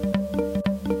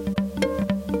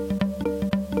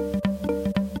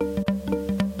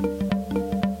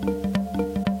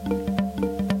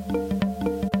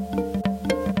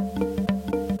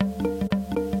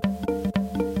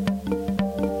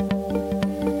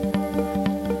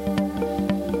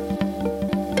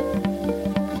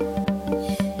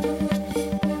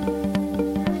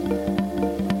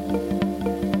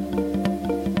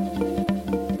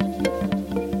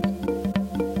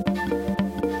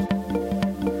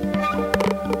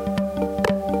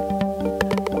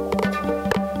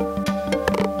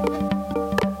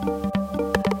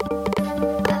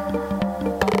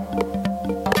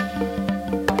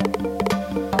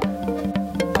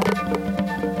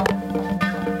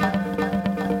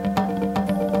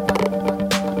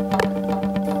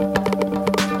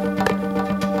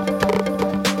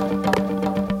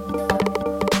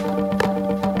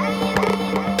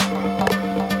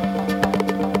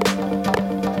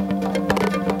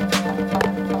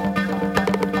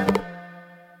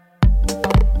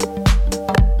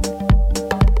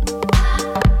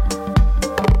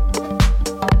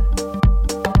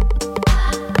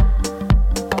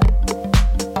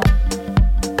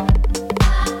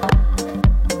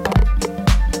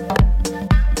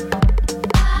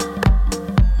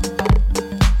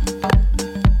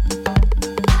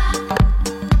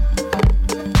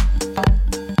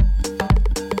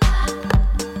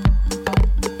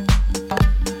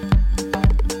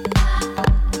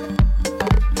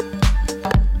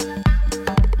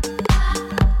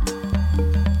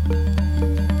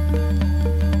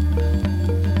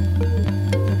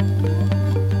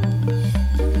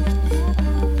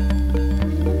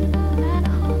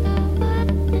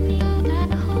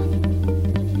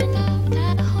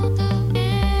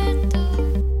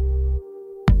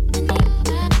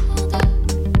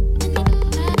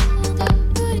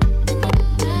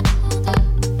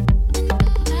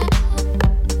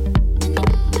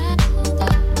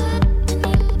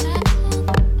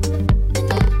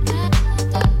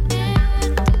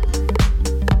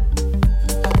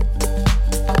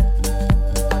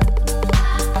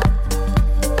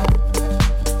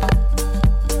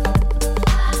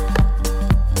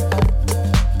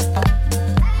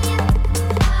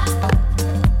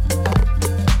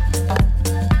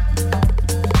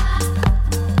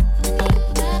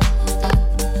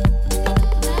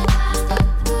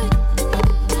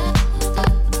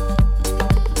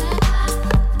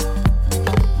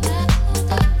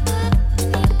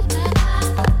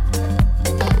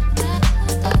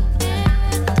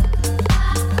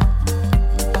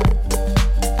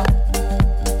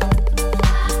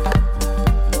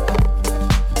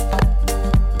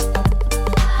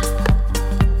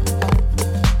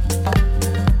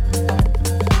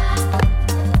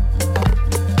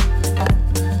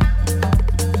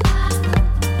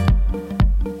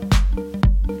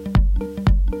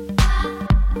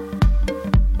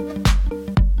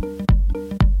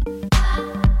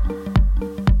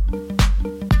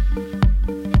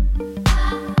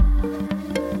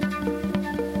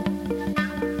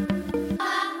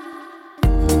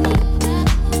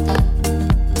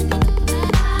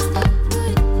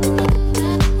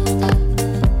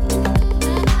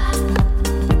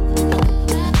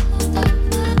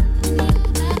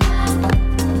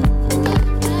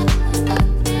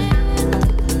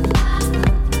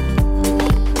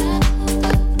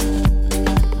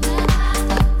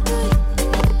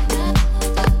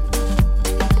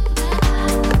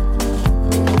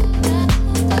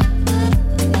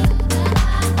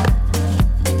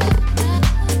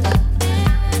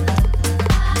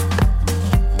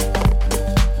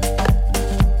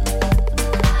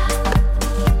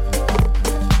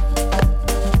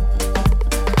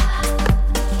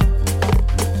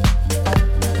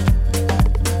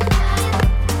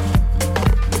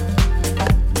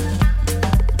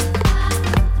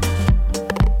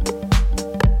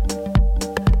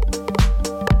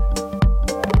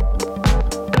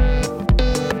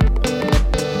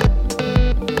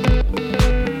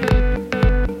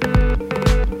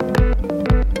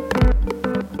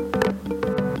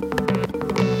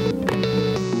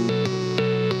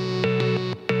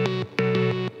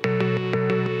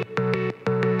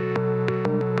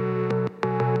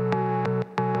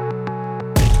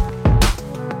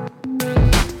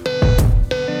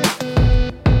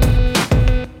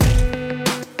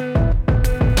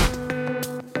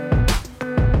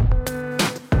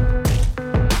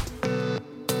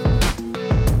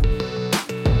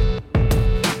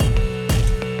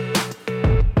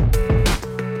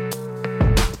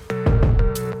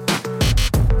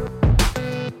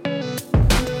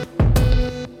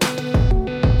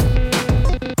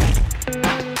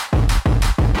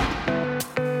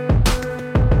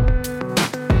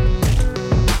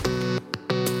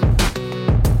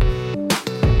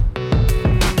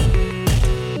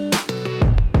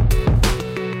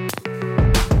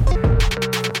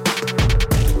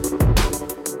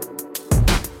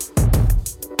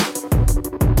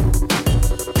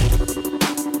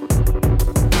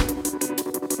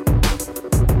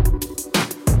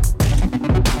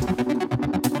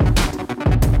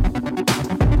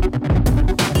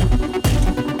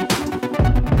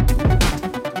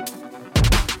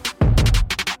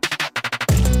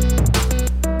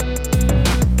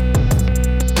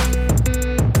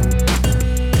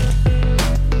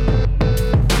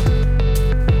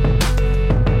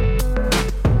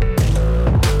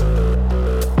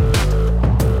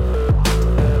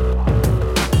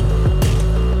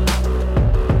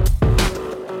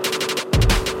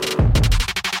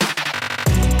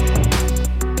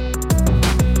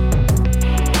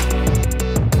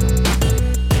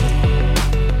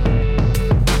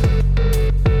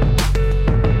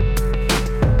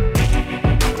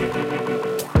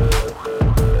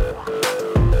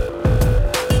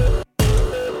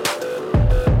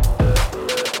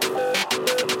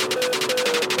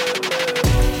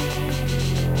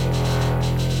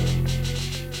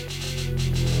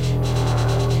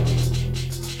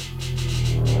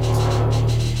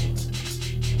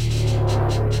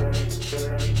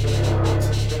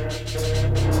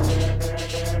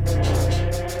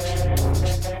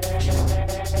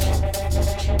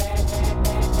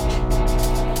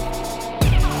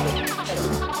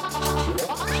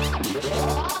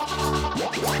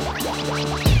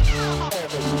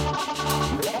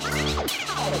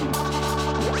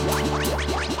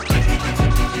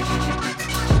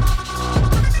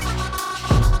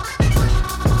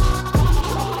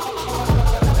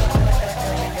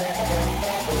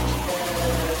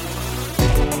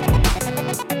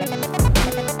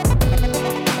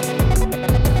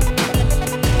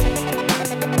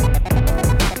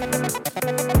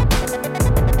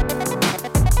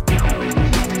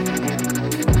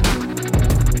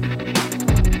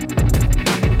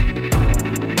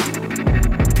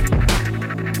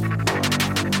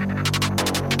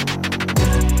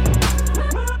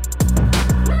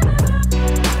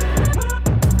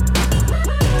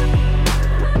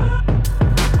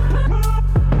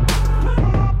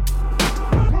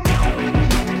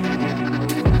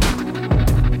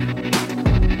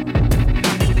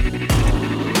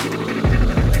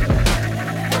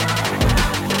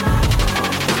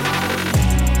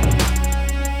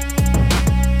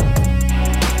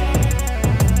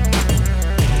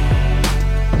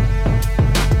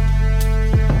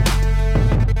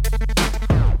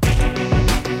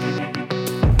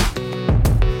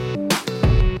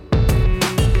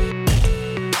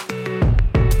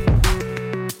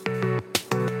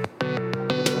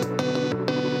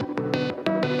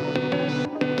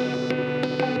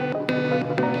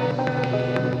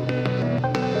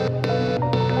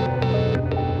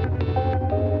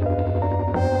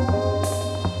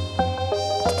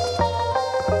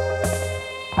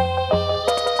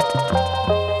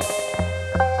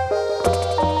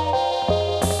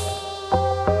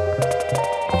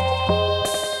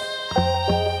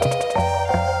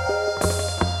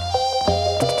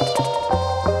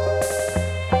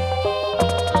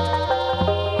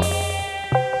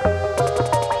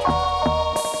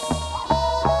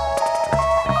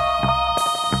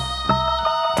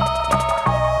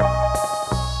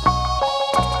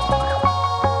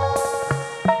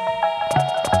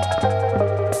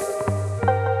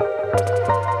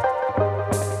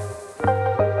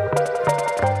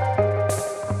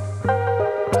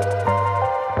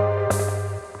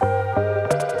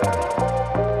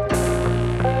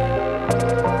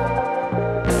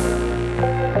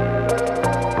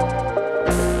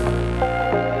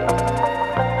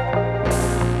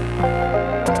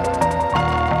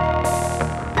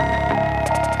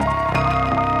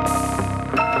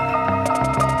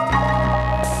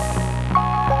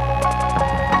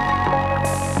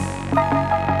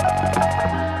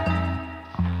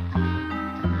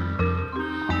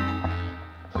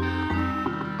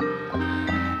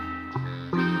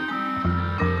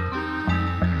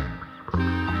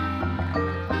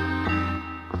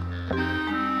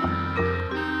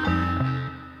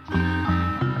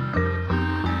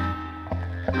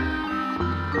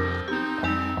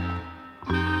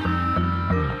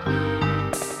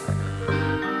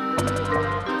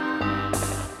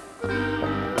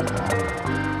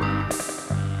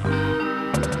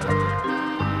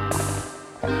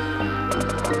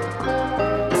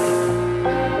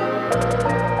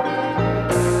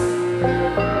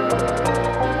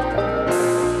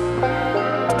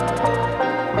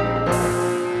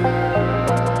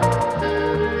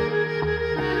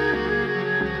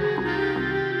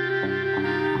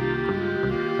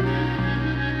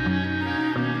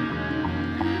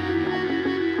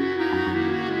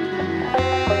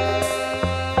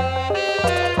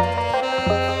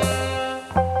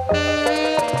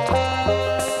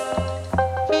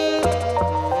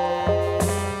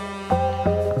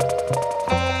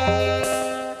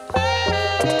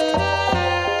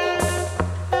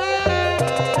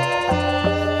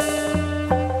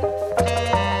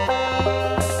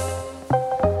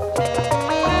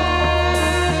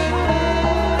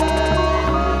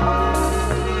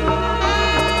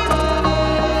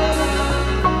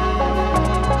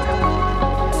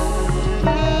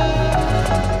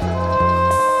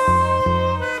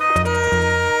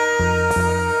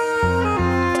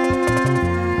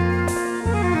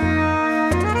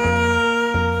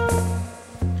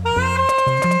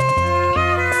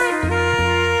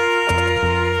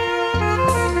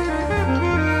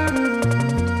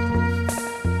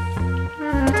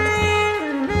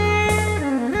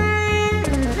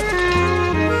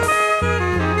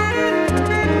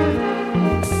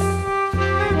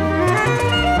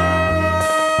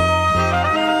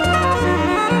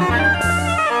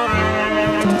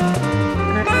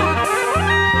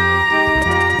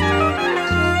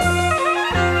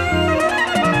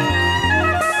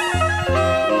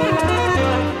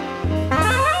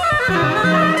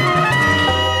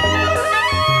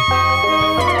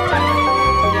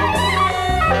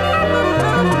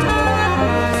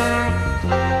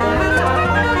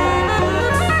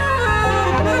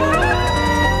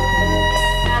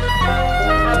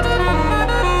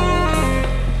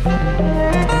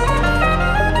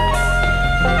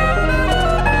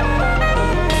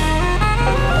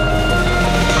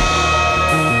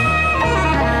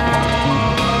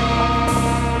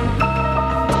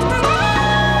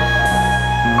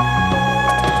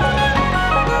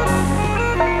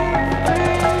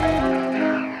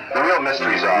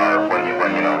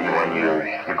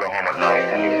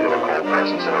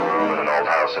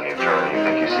 house and you turn and you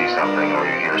think you see something or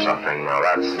you hear something.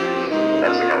 That's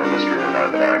the kind of mystery that I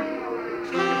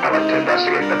like to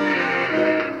investigate.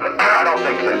 But I don't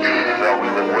think that there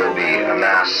will be a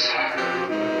mass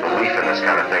belief in this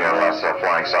kind of thing unless a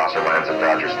flying saucer lands at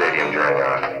Dodger Stadium during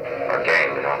a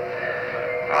game, you know.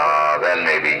 Then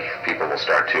maybe people will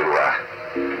start to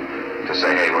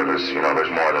say, hey, well, there's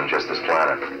more than just this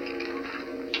planet.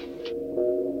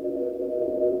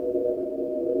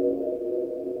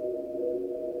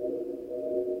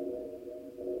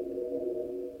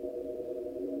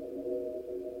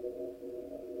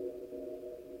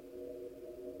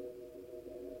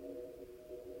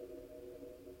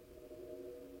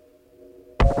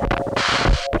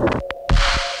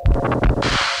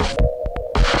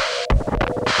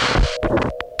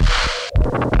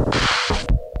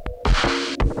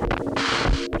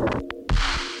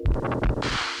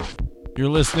 You're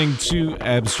listening to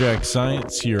Abstract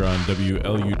Science here on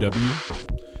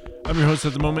WLUW. I'm your host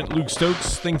at the moment, Luke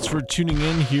Stokes. Thanks for tuning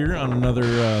in here on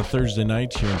another Thursday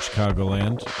night here in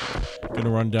Chicagoland.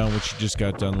 Gonna run down what you just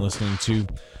got done listening to.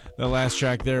 The last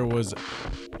track there was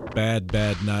Bad,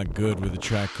 Bad, Not Good with a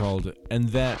track called And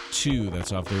That Too.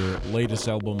 That's off their latest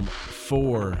album,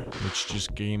 4, which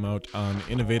just came out on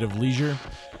Innovative Leisure.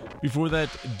 Before that,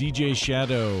 DJ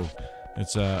Shadow.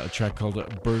 It's a track called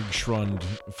Bergschrund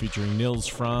featuring Nils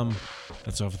Fromm.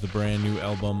 That's off the brand new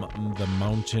album The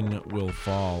Mountain Will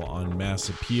Fall on Mass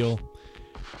Appeal.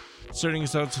 Starting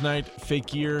us out tonight,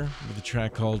 Fakir with a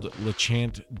track called Le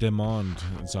Chant de Monde.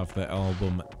 It's off the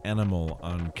album Animal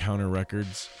on Counter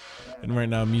Records. And right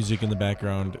now, music in the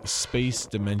background, Space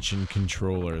Dimension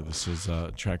Controller. This is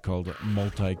a track called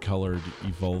Multicolored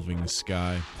Evolving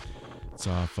Sky. It's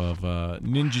off of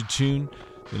Ninja Tune.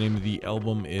 The name of the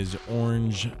album is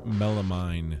Orange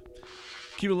Melamine.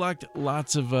 Keep it locked.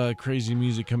 Lots of crazy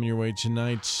music coming your way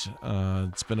tonight.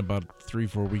 It's been about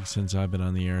 3-4 weeks since I've been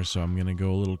on the air, so I'm going to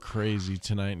go a little crazy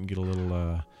tonight and get a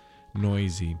little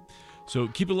noisy. So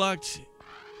keep it locked.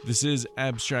 This is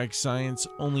Abstract Science,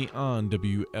 only on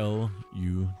WLUW.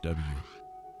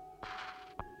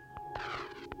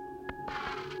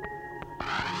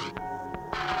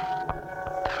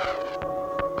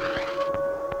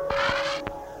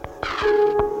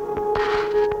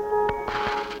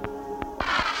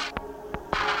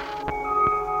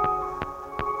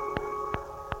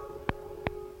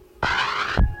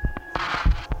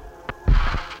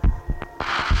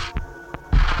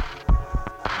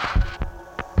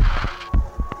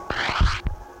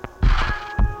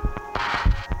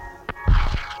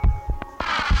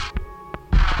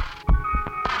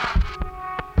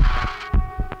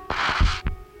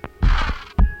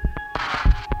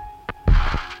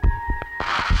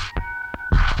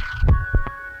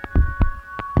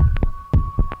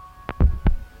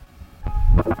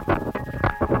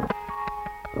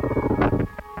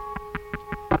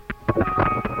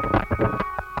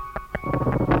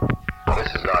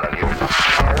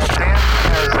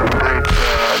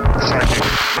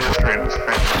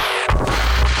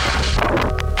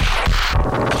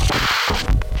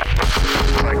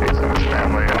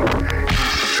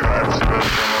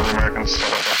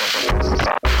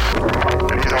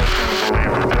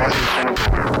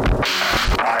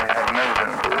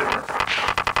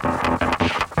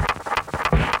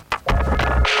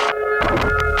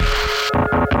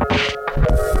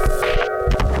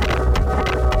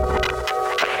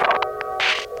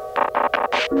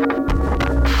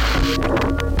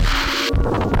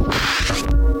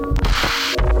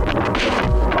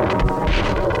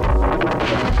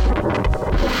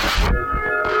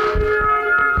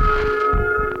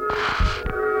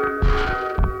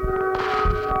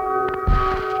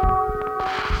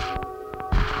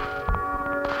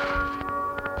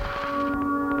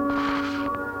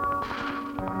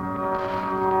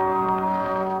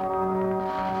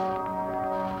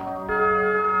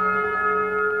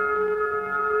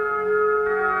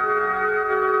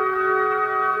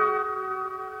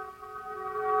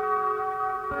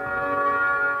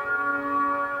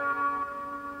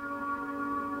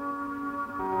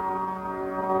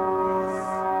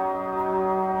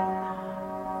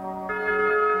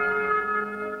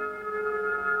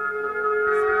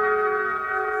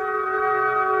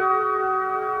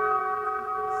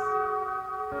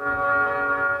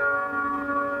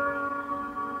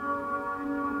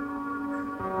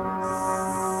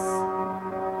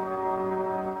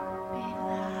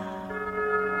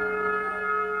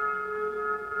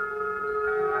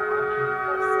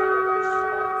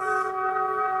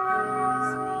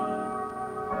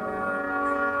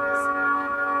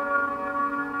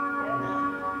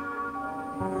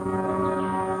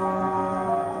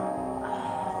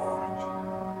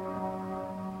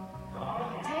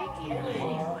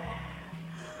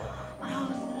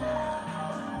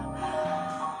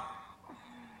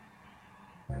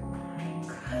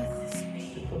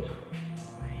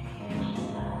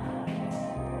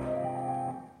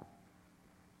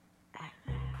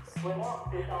 I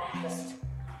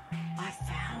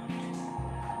found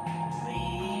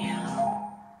real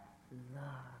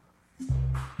love.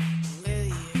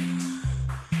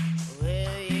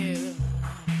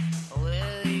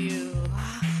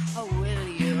 Will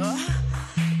you,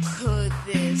 could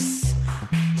this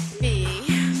be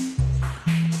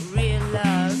real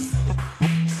love?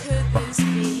 Could this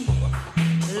be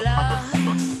love?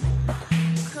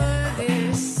 Could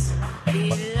this be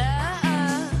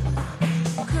love?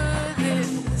 Could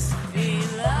this be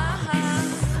love?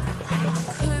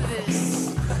 Could this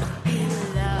be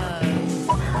love?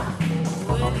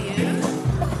 Will you?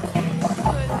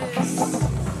 Could this?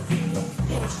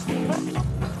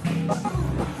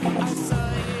 I saw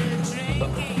you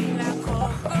drinking la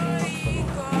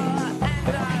cocorico,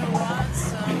 and I want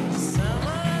some of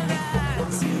that.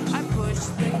 I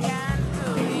pushed the can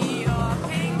through your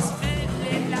pink split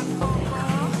la coco,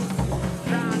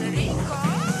 round rico.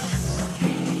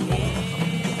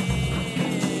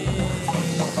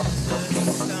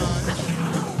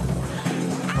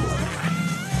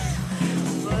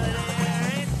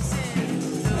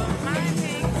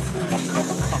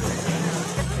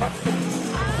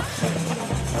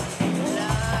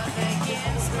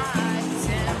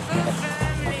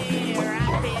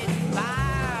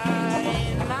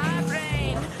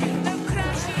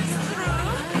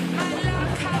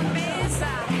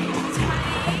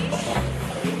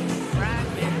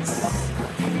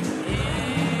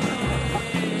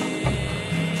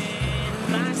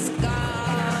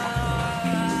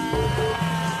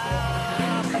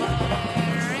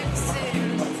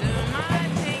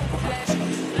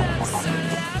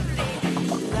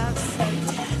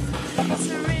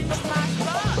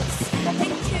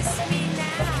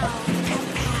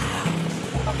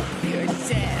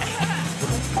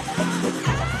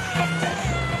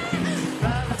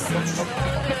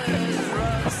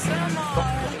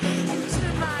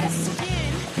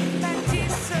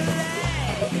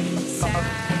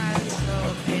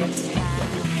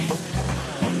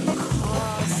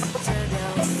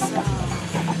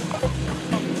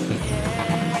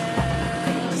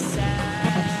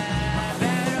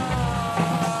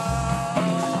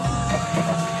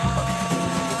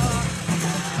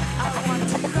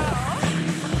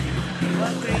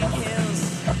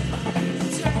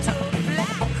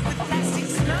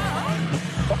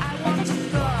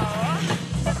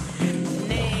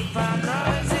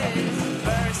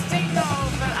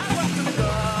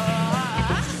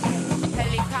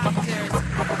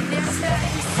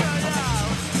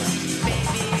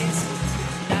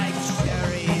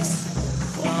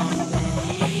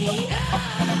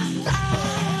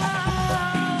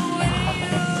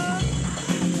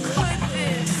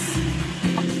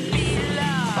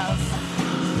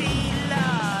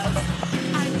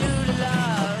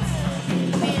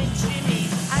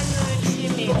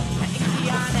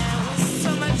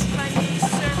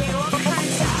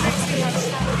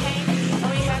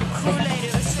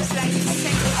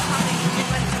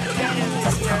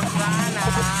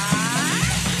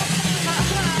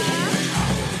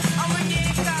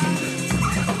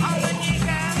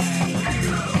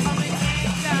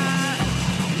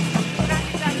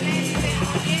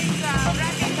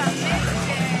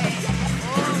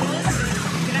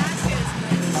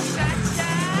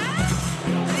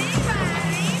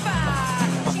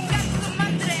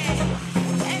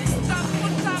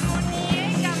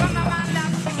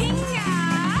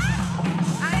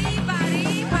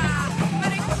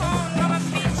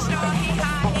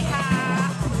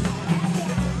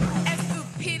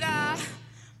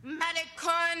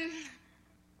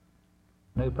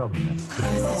 No problem then.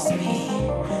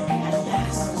 At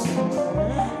last,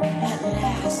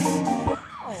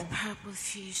 with purple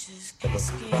fuchsias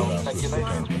cascade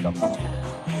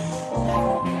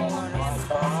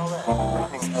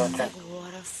like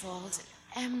waterfalls,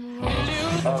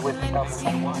 emerald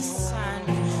glinting the sun,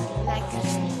 like a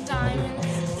diamond,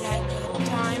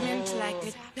 like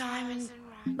a diamond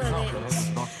bullet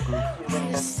in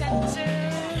the center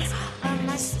of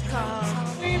my skull.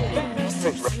 It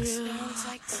bursted through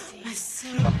my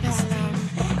cerebellum.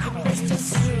 It bursted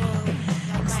through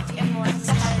my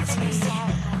immortality,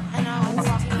 and I was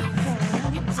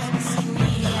deep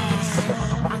destiny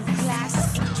on glass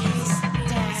encased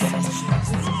desks with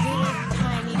little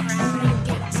tiny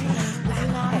trinkets with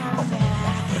long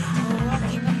hair,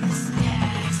 walking up the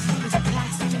stairs with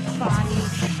plastic body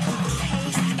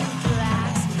encased in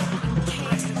glass,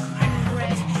 encased in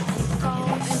red and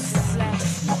gold and flesh,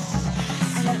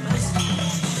 and it was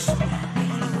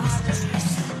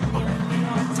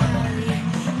immortality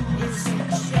is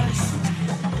just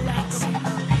like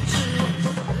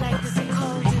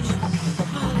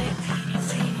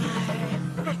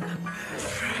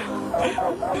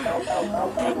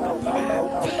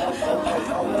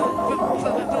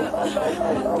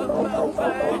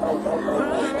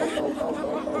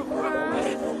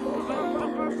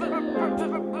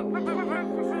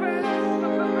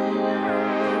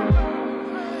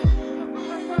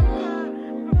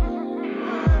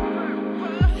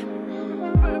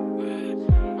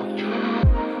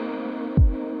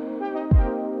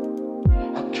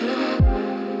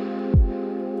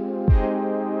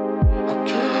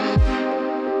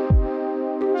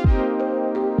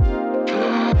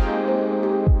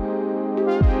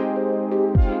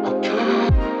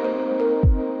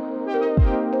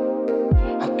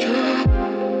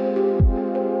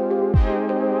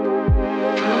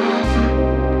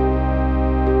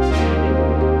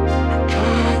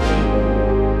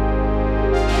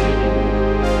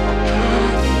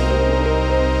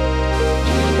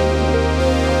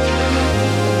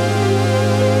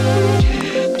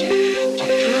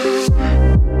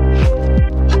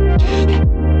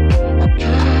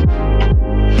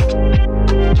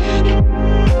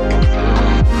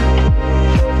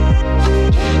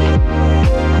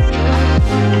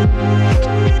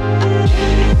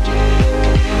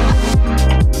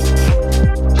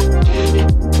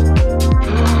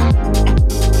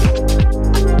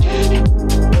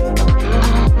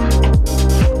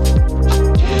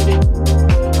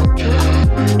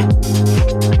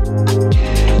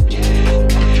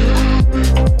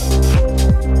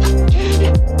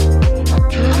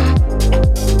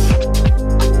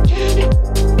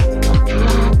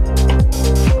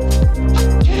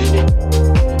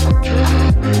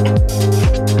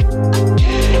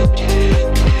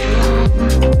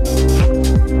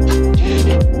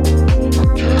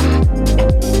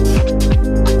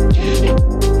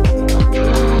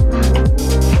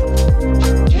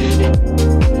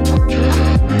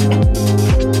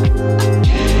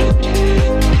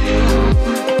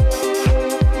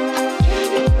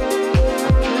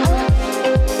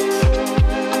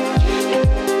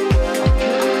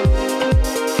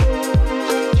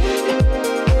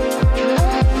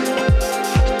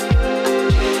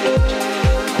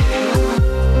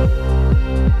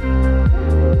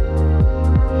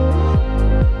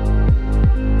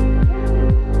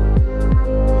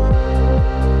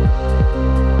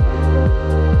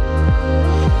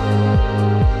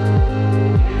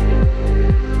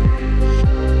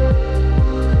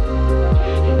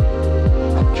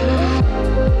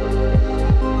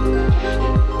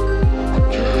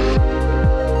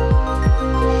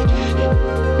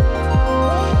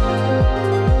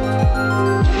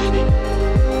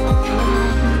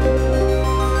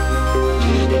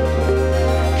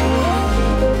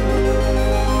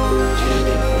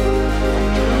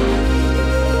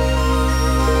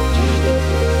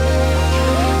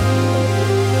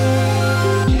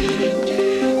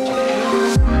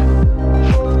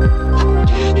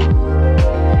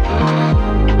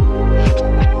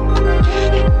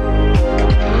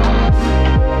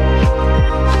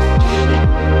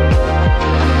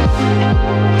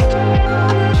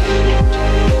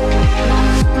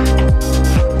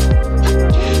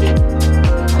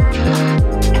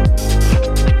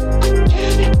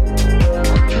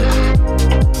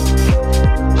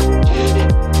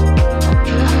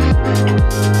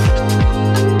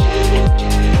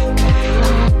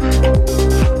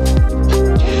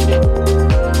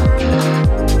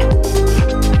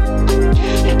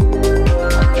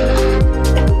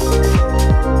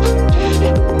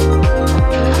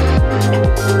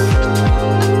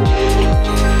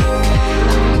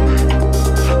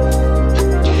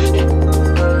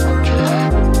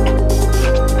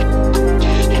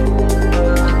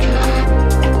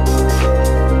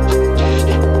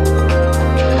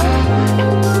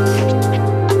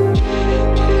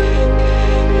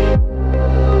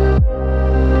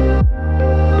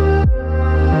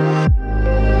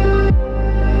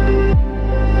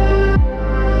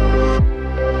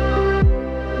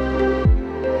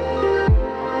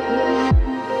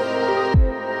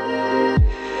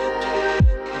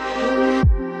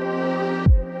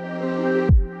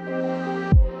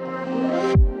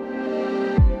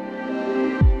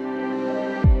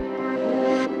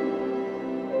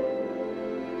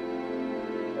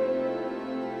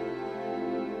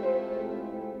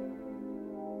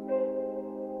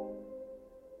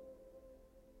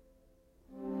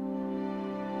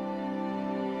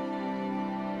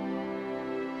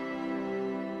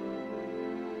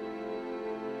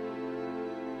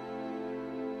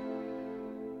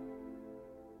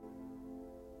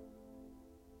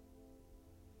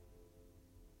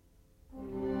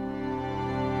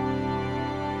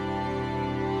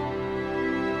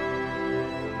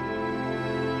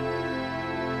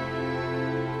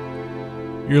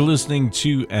You're listening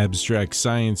to Abstract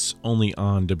Science only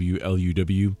on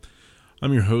WLUW.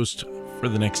 I'm your host for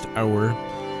the next hour.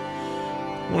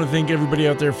 I want to thank everybody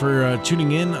out there for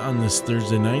tuning in on this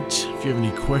Thursday night. If you have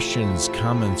any questions,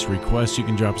 comments, requests, you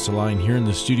can drop us a line here in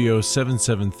the studio,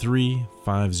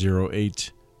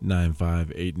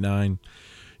 773-508-9589.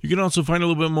 You can also find a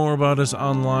little bit more about us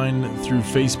online through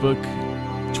Facebook,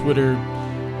 Twitter,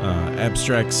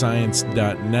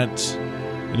 abstractscience.net.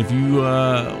 And if you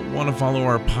want to follow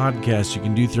our podcast, you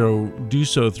can do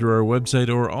so through our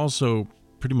website or also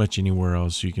pretty much anywhere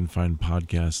else you can find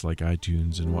podcasts like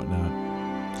iTunes and whatnot.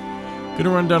 Going to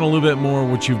run down a little bit more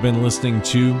what you've been listening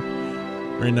to.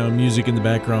 Right now, music in the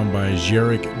background by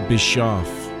Jarek Bischoff.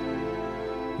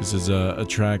 This is a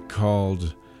track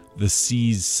called The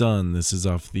Sea's Sun. This is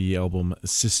off the album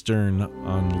Cistern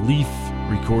on Leaf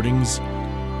Recordings.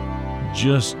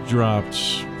 Just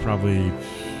dropped probably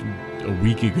a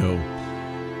week ago.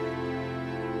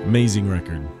 Amazing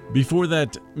record. Before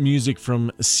that, music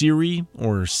from Siri,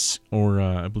 or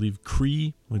I believe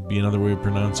Cree would be another way of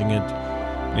pronouncing it.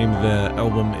 The name of the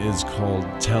album is called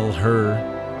Tell Her.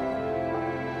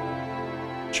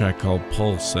 A track called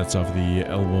Pulse. That's off the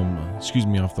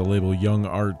off the label Young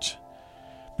Art.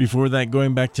 Before that,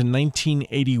 going back to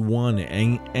 1981,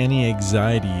 Any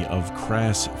Anxiety of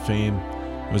Crass fame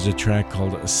was a track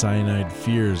called Cyanide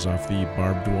Fears off the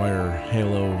Barbed Wire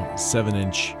Halo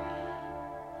 7-inch.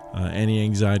 Any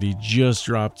Anxiety just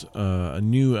dropped a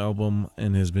new album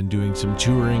and has been doing some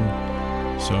touring,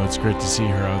 so it's great to see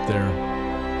her out there.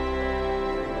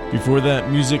 Before that,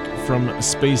 music from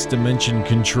Space Dimension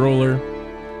Controller.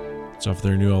 It's off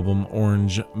their new album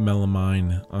Orange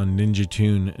Melamine on Ninja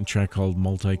Tune, a track called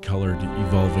Multicolored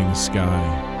Evolving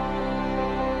Sky.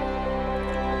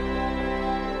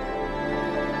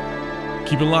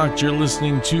 Keep it locked, you're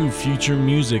listening to Future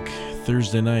Music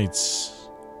Thursday nights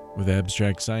with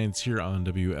Abstract Science here on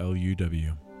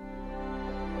WLUW.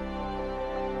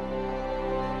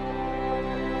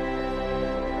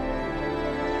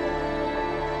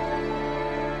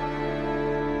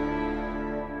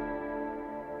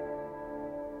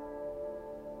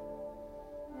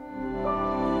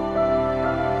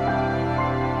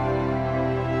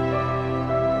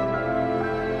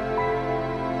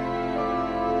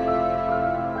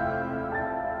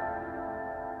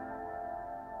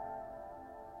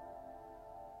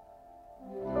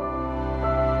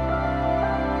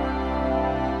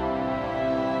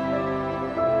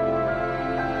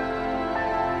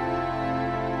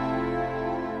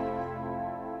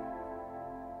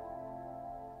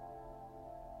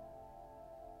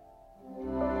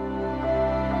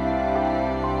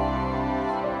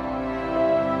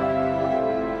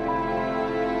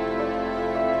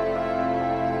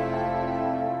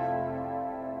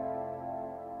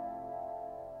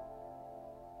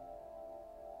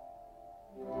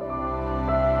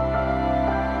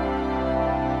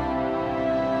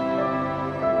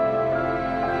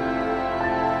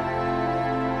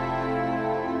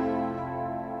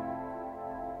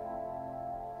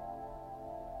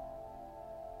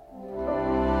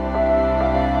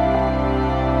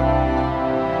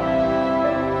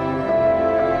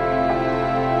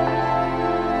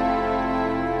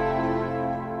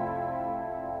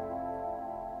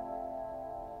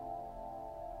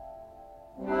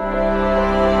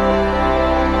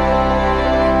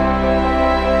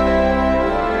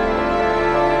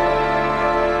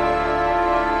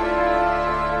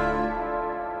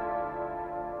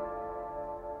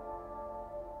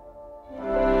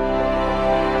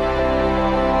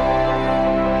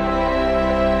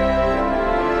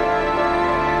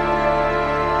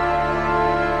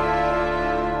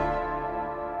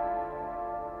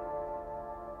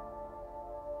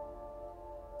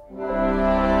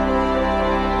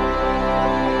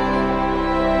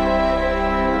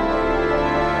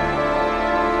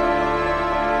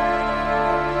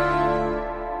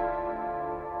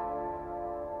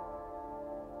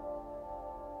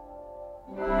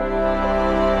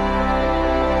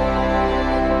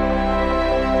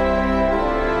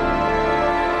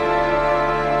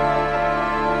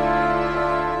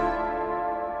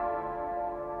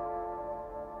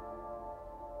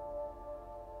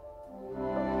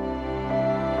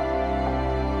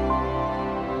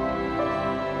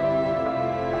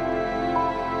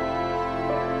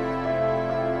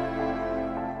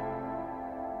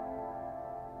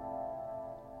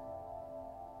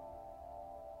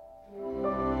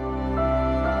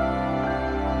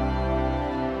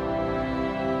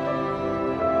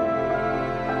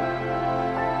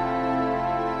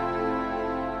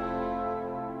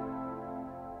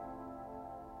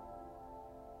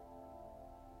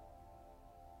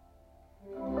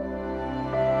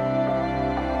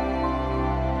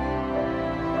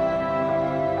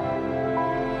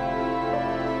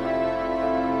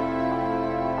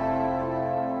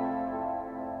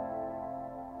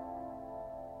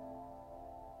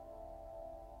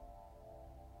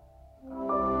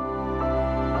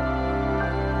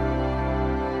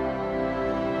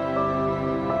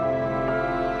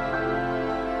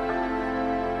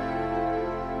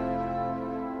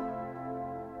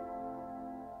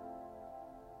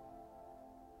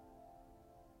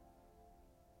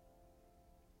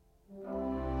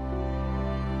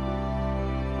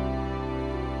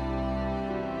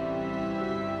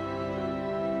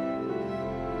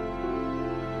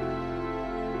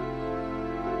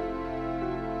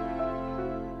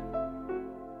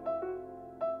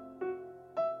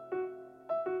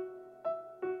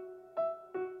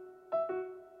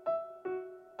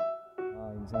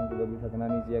 इंसान को कभी थकना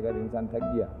नहीं चाहिए। अगर इंसान थक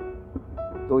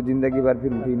गया तो ज़िंदगी भर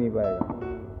फिर उठ ही नहीं पाएगा।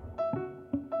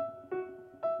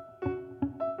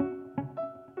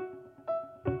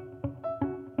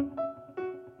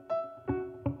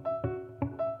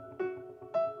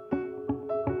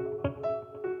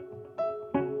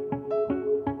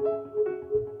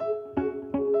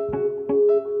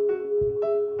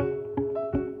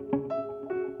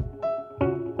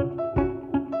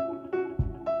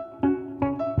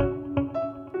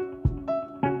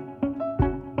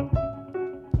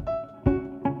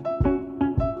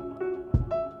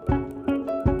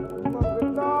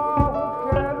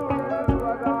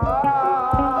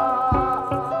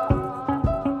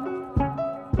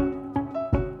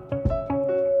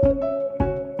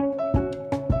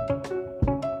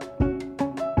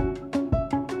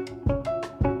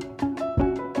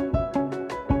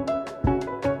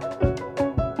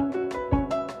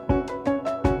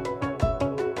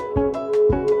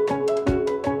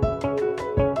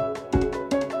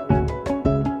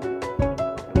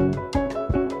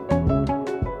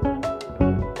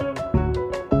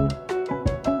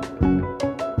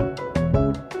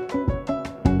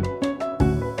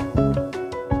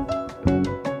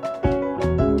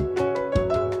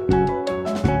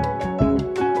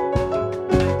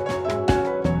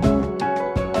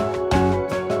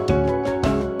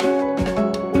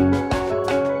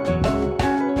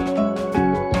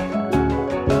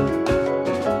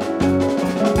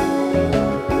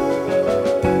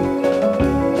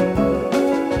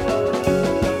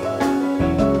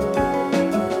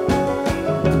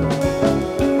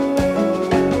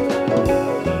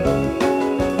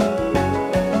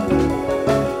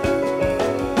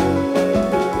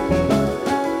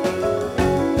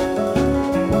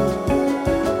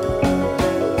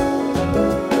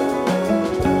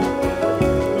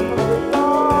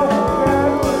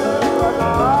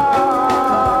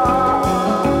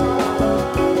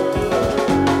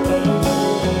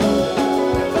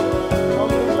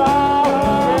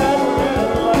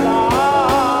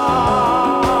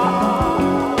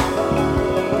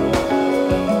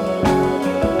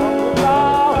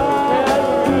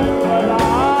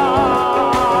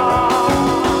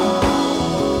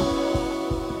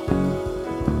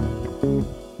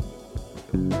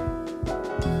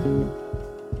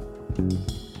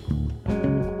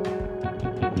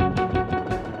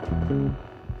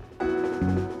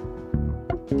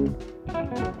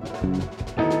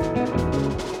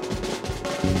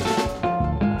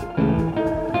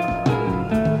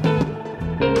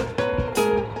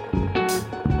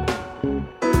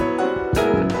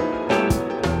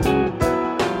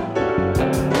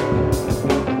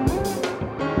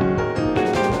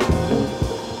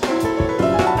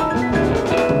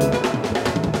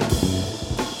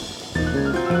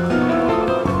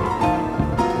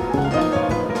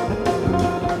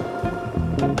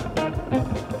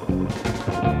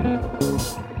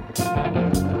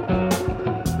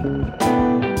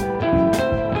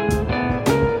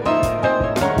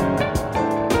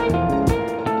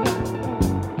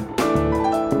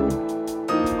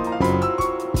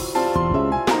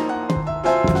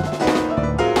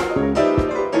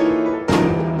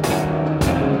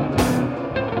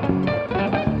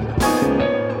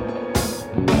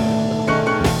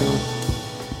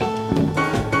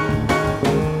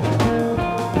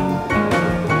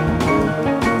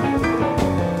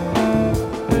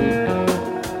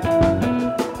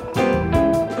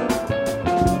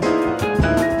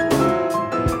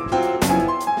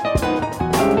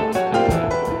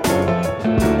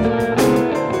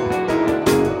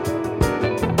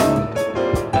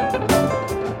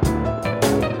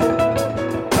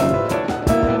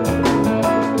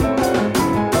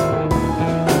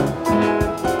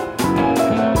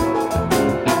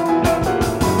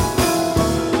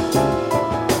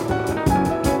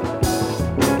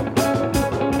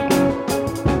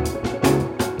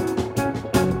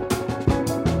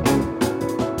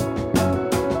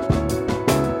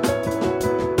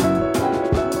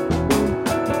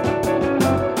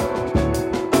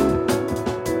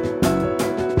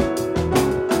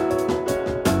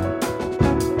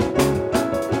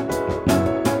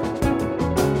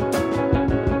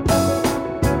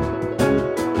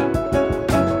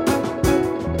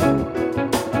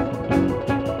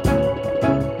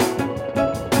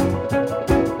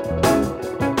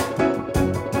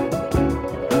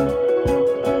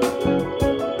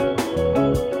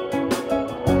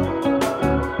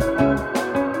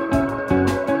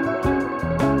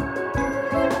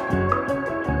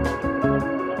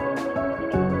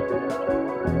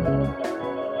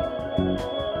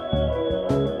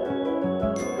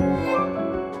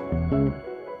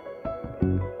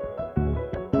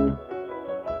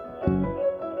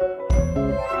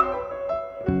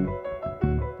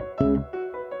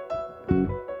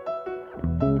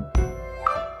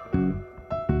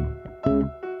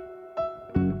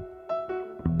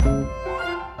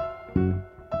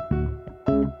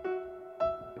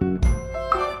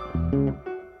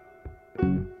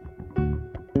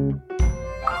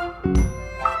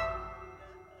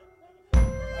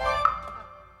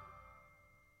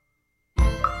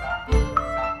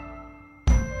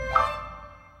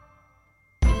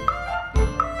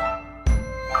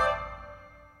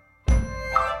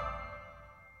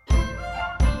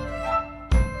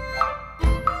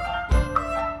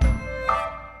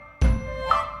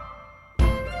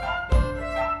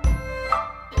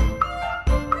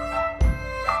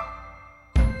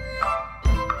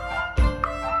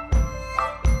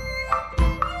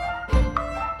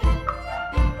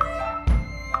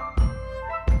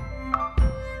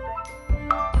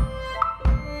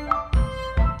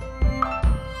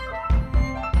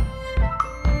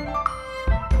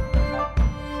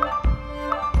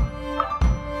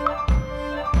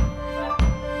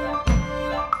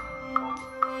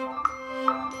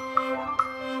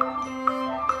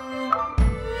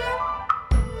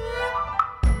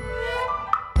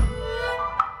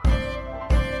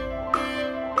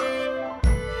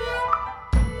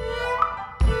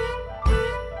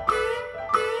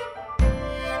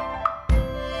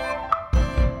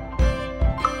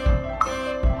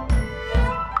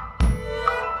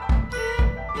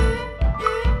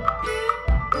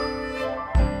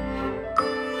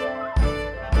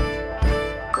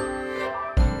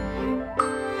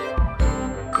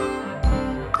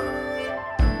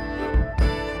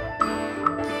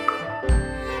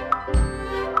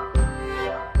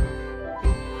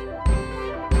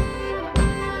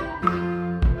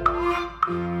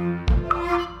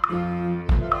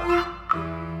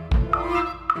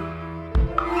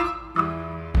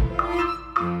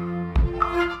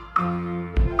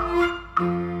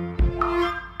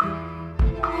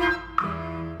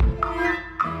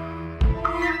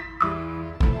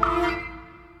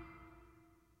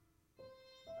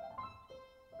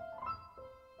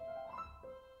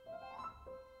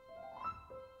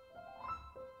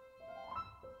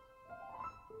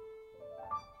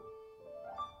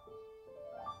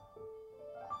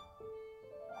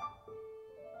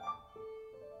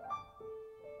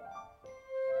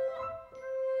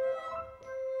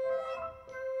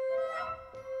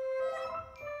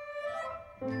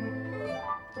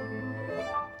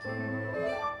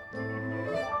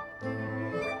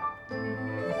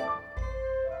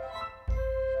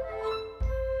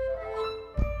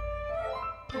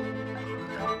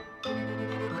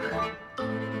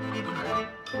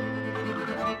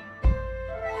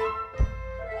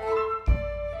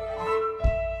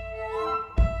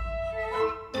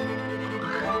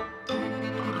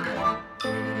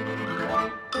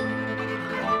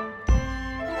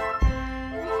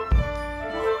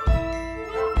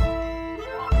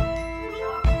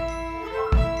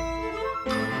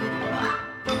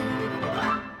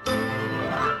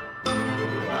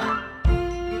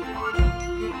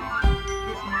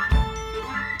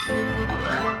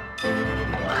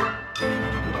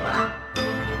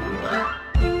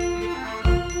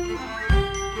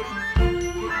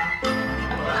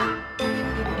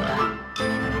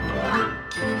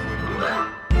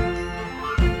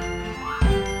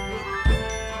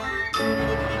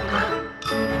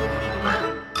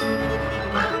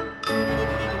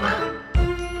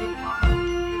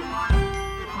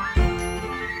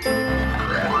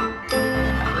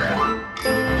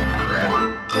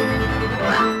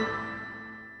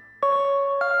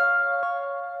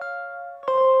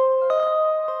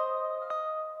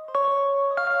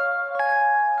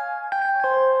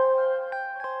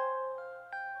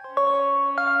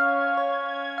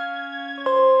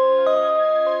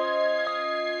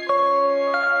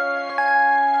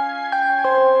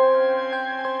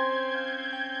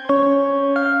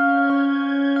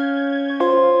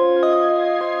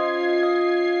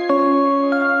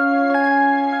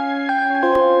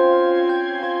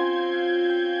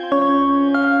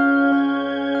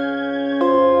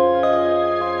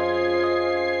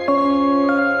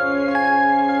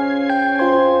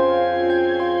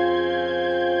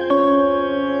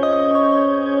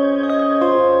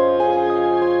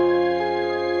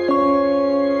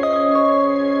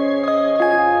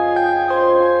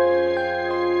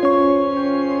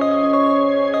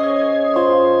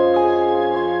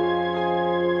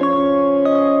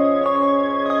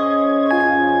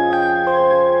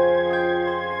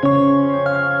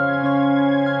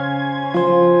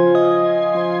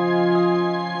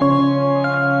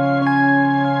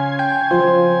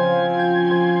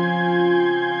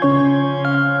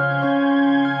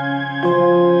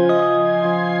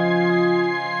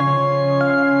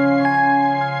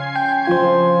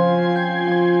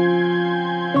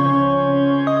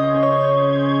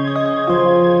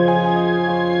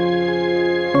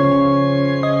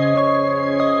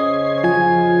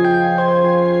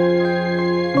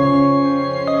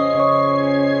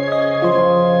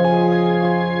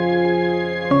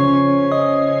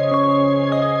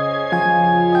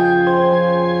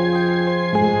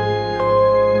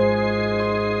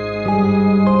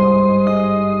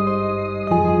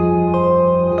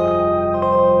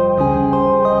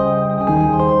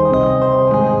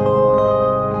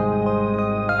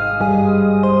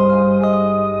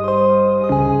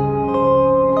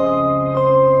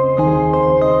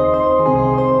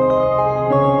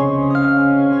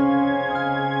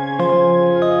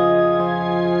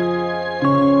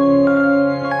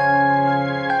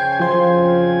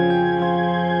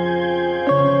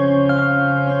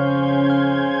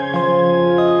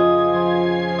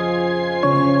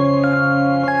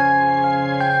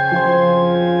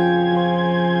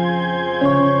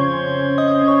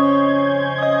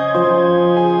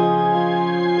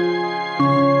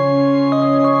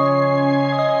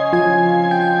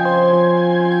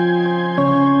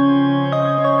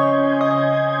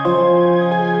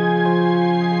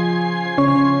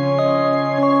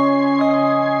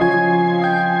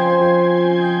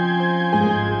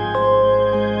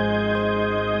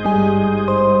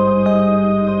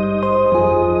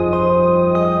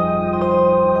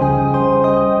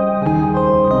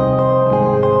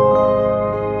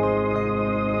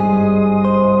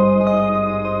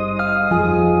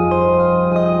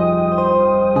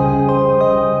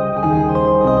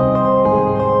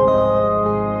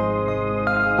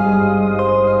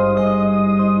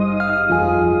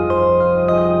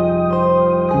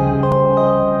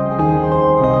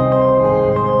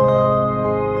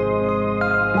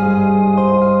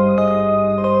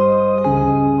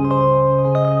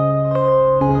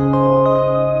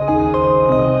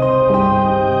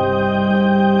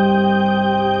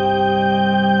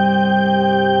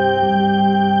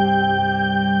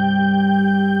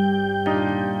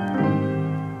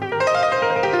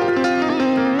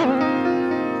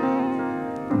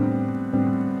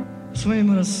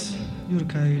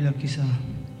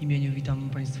 imieniu witam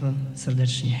Państwa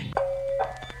serdecznie.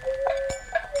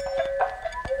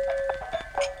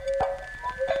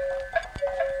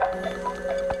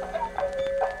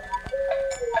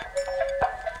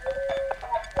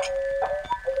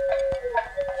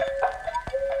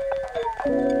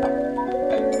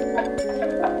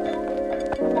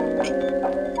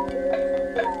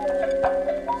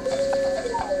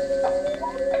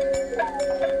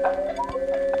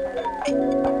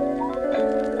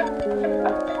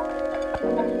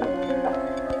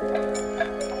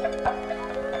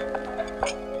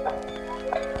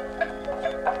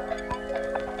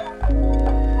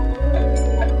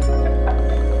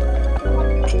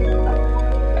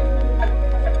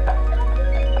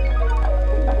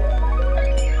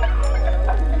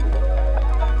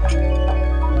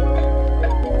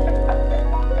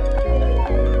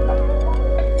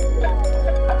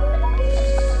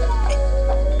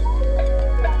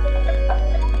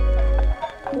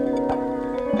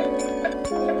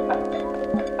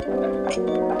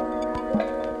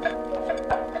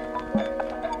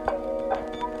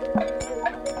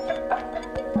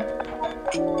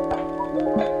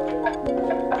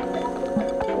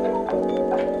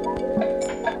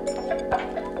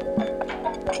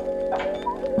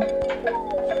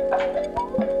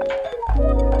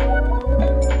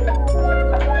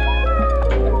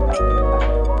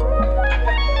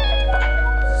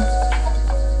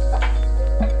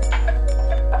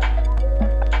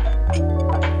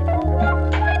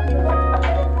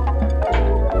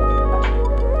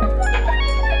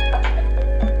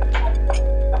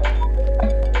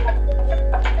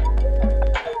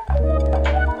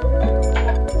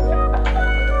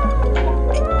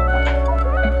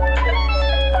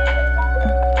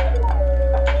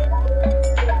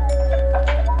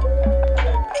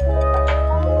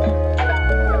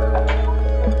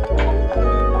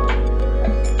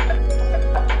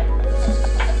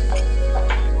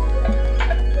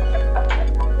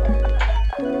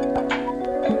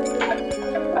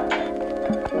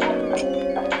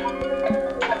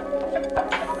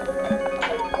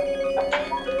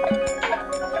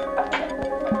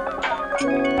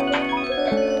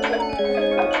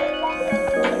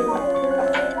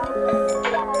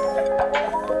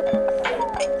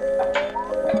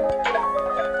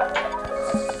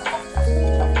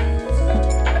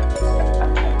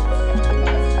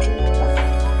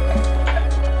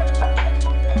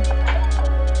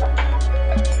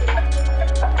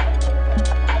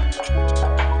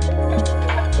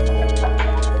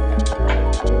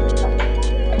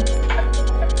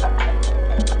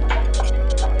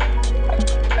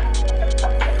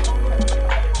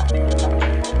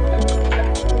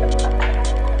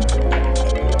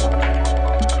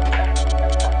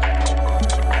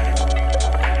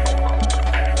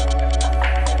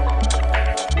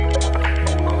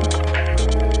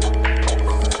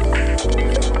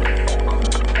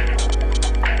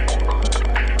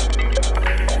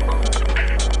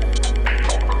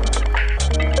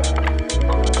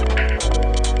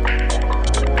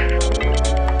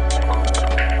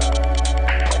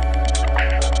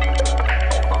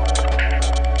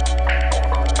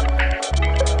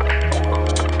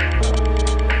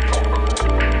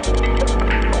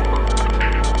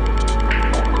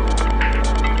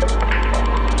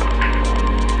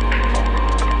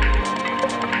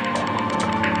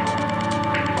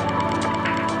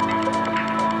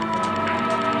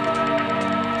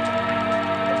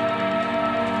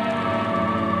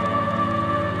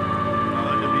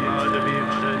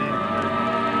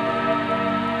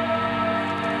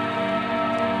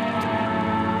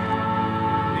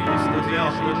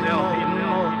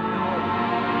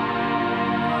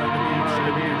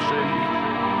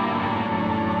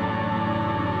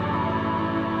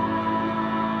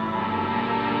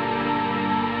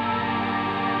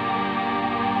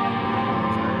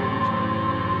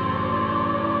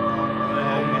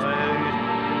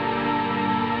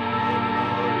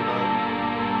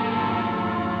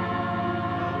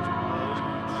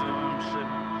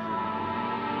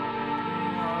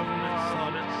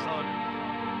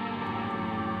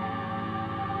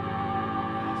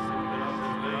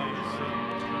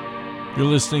 You're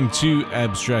listening to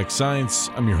Abstract Science.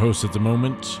 I'm your host at the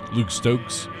moment, Luke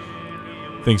Stokes.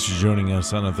 Thanks for joining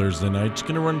us on a Thursday night. Just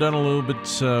going to run down a little bit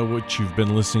what you've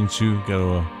been listening to. Got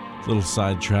a little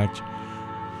sidetracked.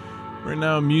 Right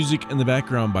now, music in the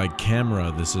background by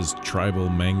Camera. This is Tribal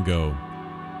Mango.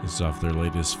 This is off their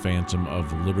latest Phantom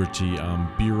of Liberty on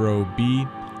Bureau B.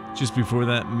 Just before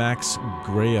that, Max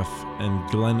Graef and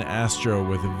Glenn Astro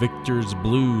with Victor's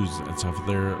Blues. That's off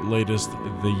their latest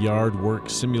The Yard Work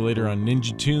Simulator on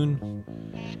Ninja Tune.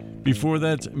 Before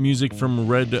that, music from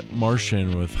Red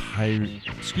Martian with Hyorori.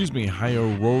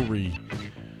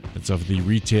 That's off the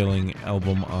Retailing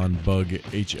album on Bug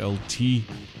HLT.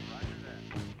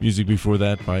 Music before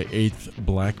that by Eighth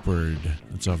Blackbird.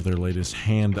 That's off their latest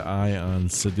Hand Eye on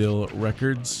Sedil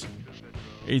Records.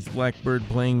 Eighth Blackbird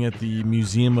playing at the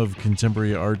Museum of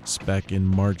Contemporary Arts back in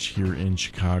March here in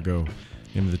Chicago.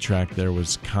 Name of the track there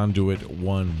was Conduit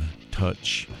 1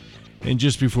 Touch. And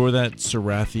just before that,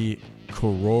 Sarathi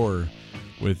Koror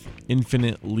with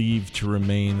Infinite Leave to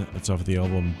Remain. That's off the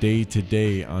album Day to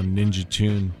Day on Ninja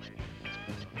Tune.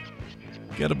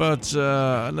 Got about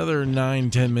another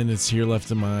 9-10 minutes here left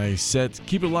in my set.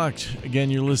 Keep it locked. Again,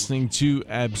 you're listening to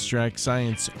Abstract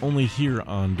Science only here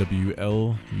on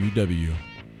WLUW.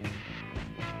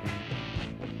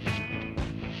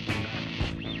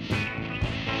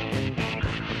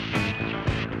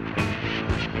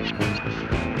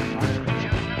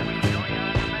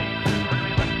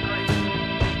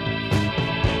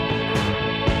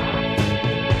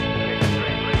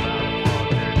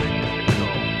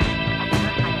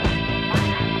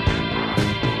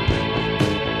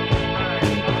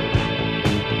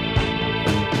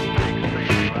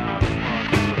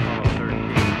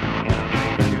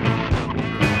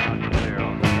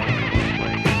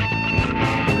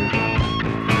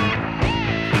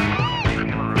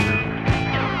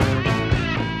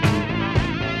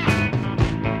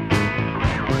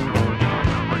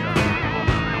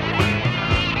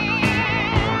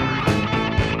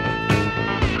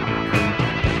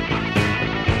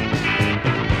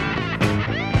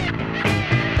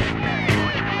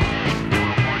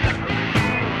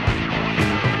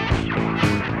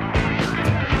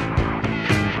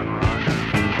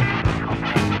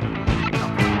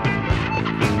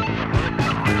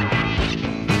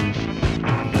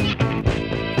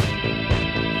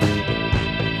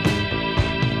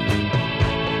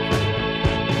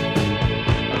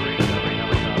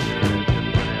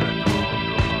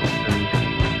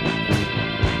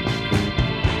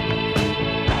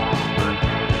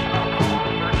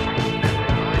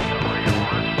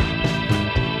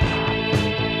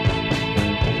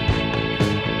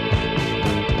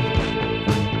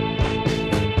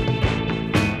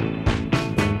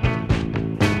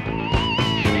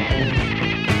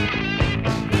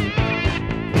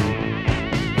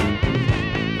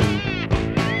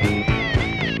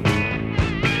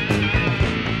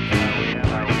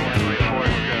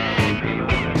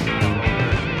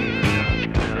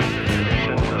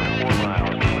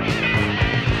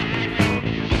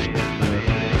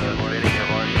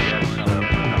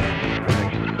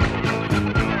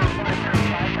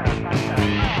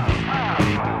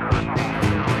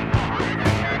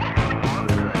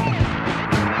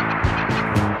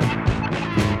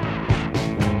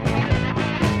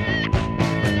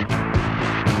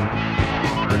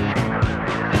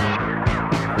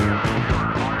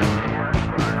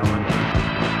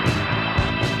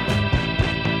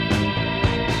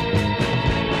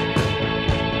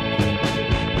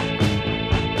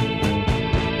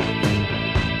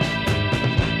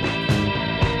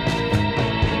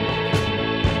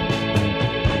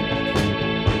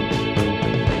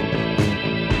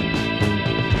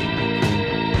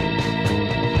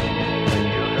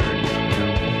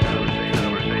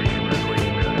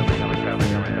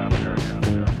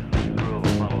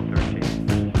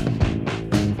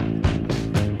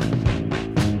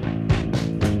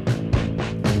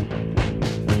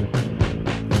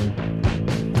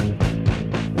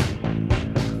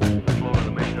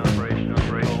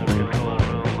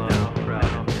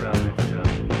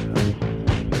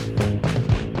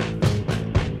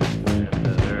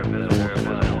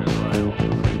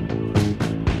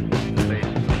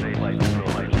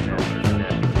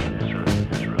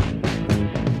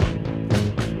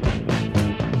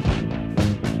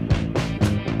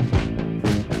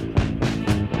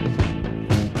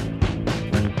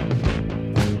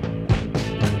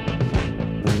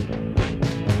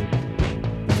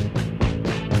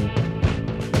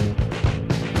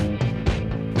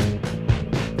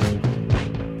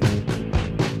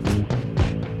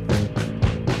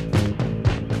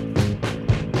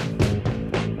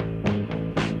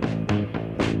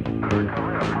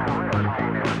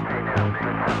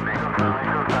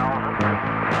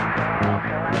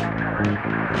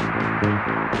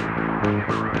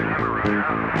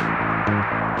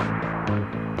 A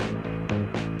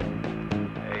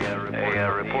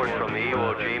report from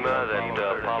Iwo Jima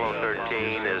that Apollo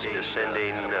 13 is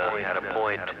descending at a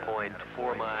point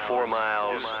 4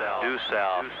 miles due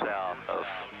south of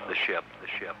the ship.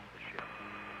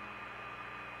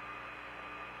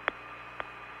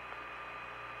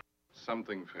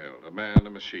 Something failed. A man, a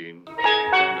machine, something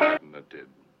happened that did.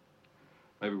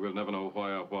 Maybe we'll never know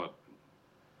why or what.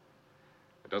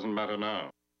 It doesn't matter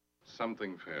now.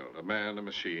 Something failed. A man, a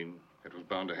machine. It was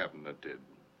bound to happen that did.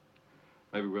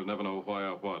 Maybe we'll never know why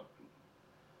or what.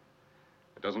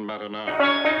 It doesn't matter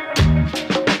now.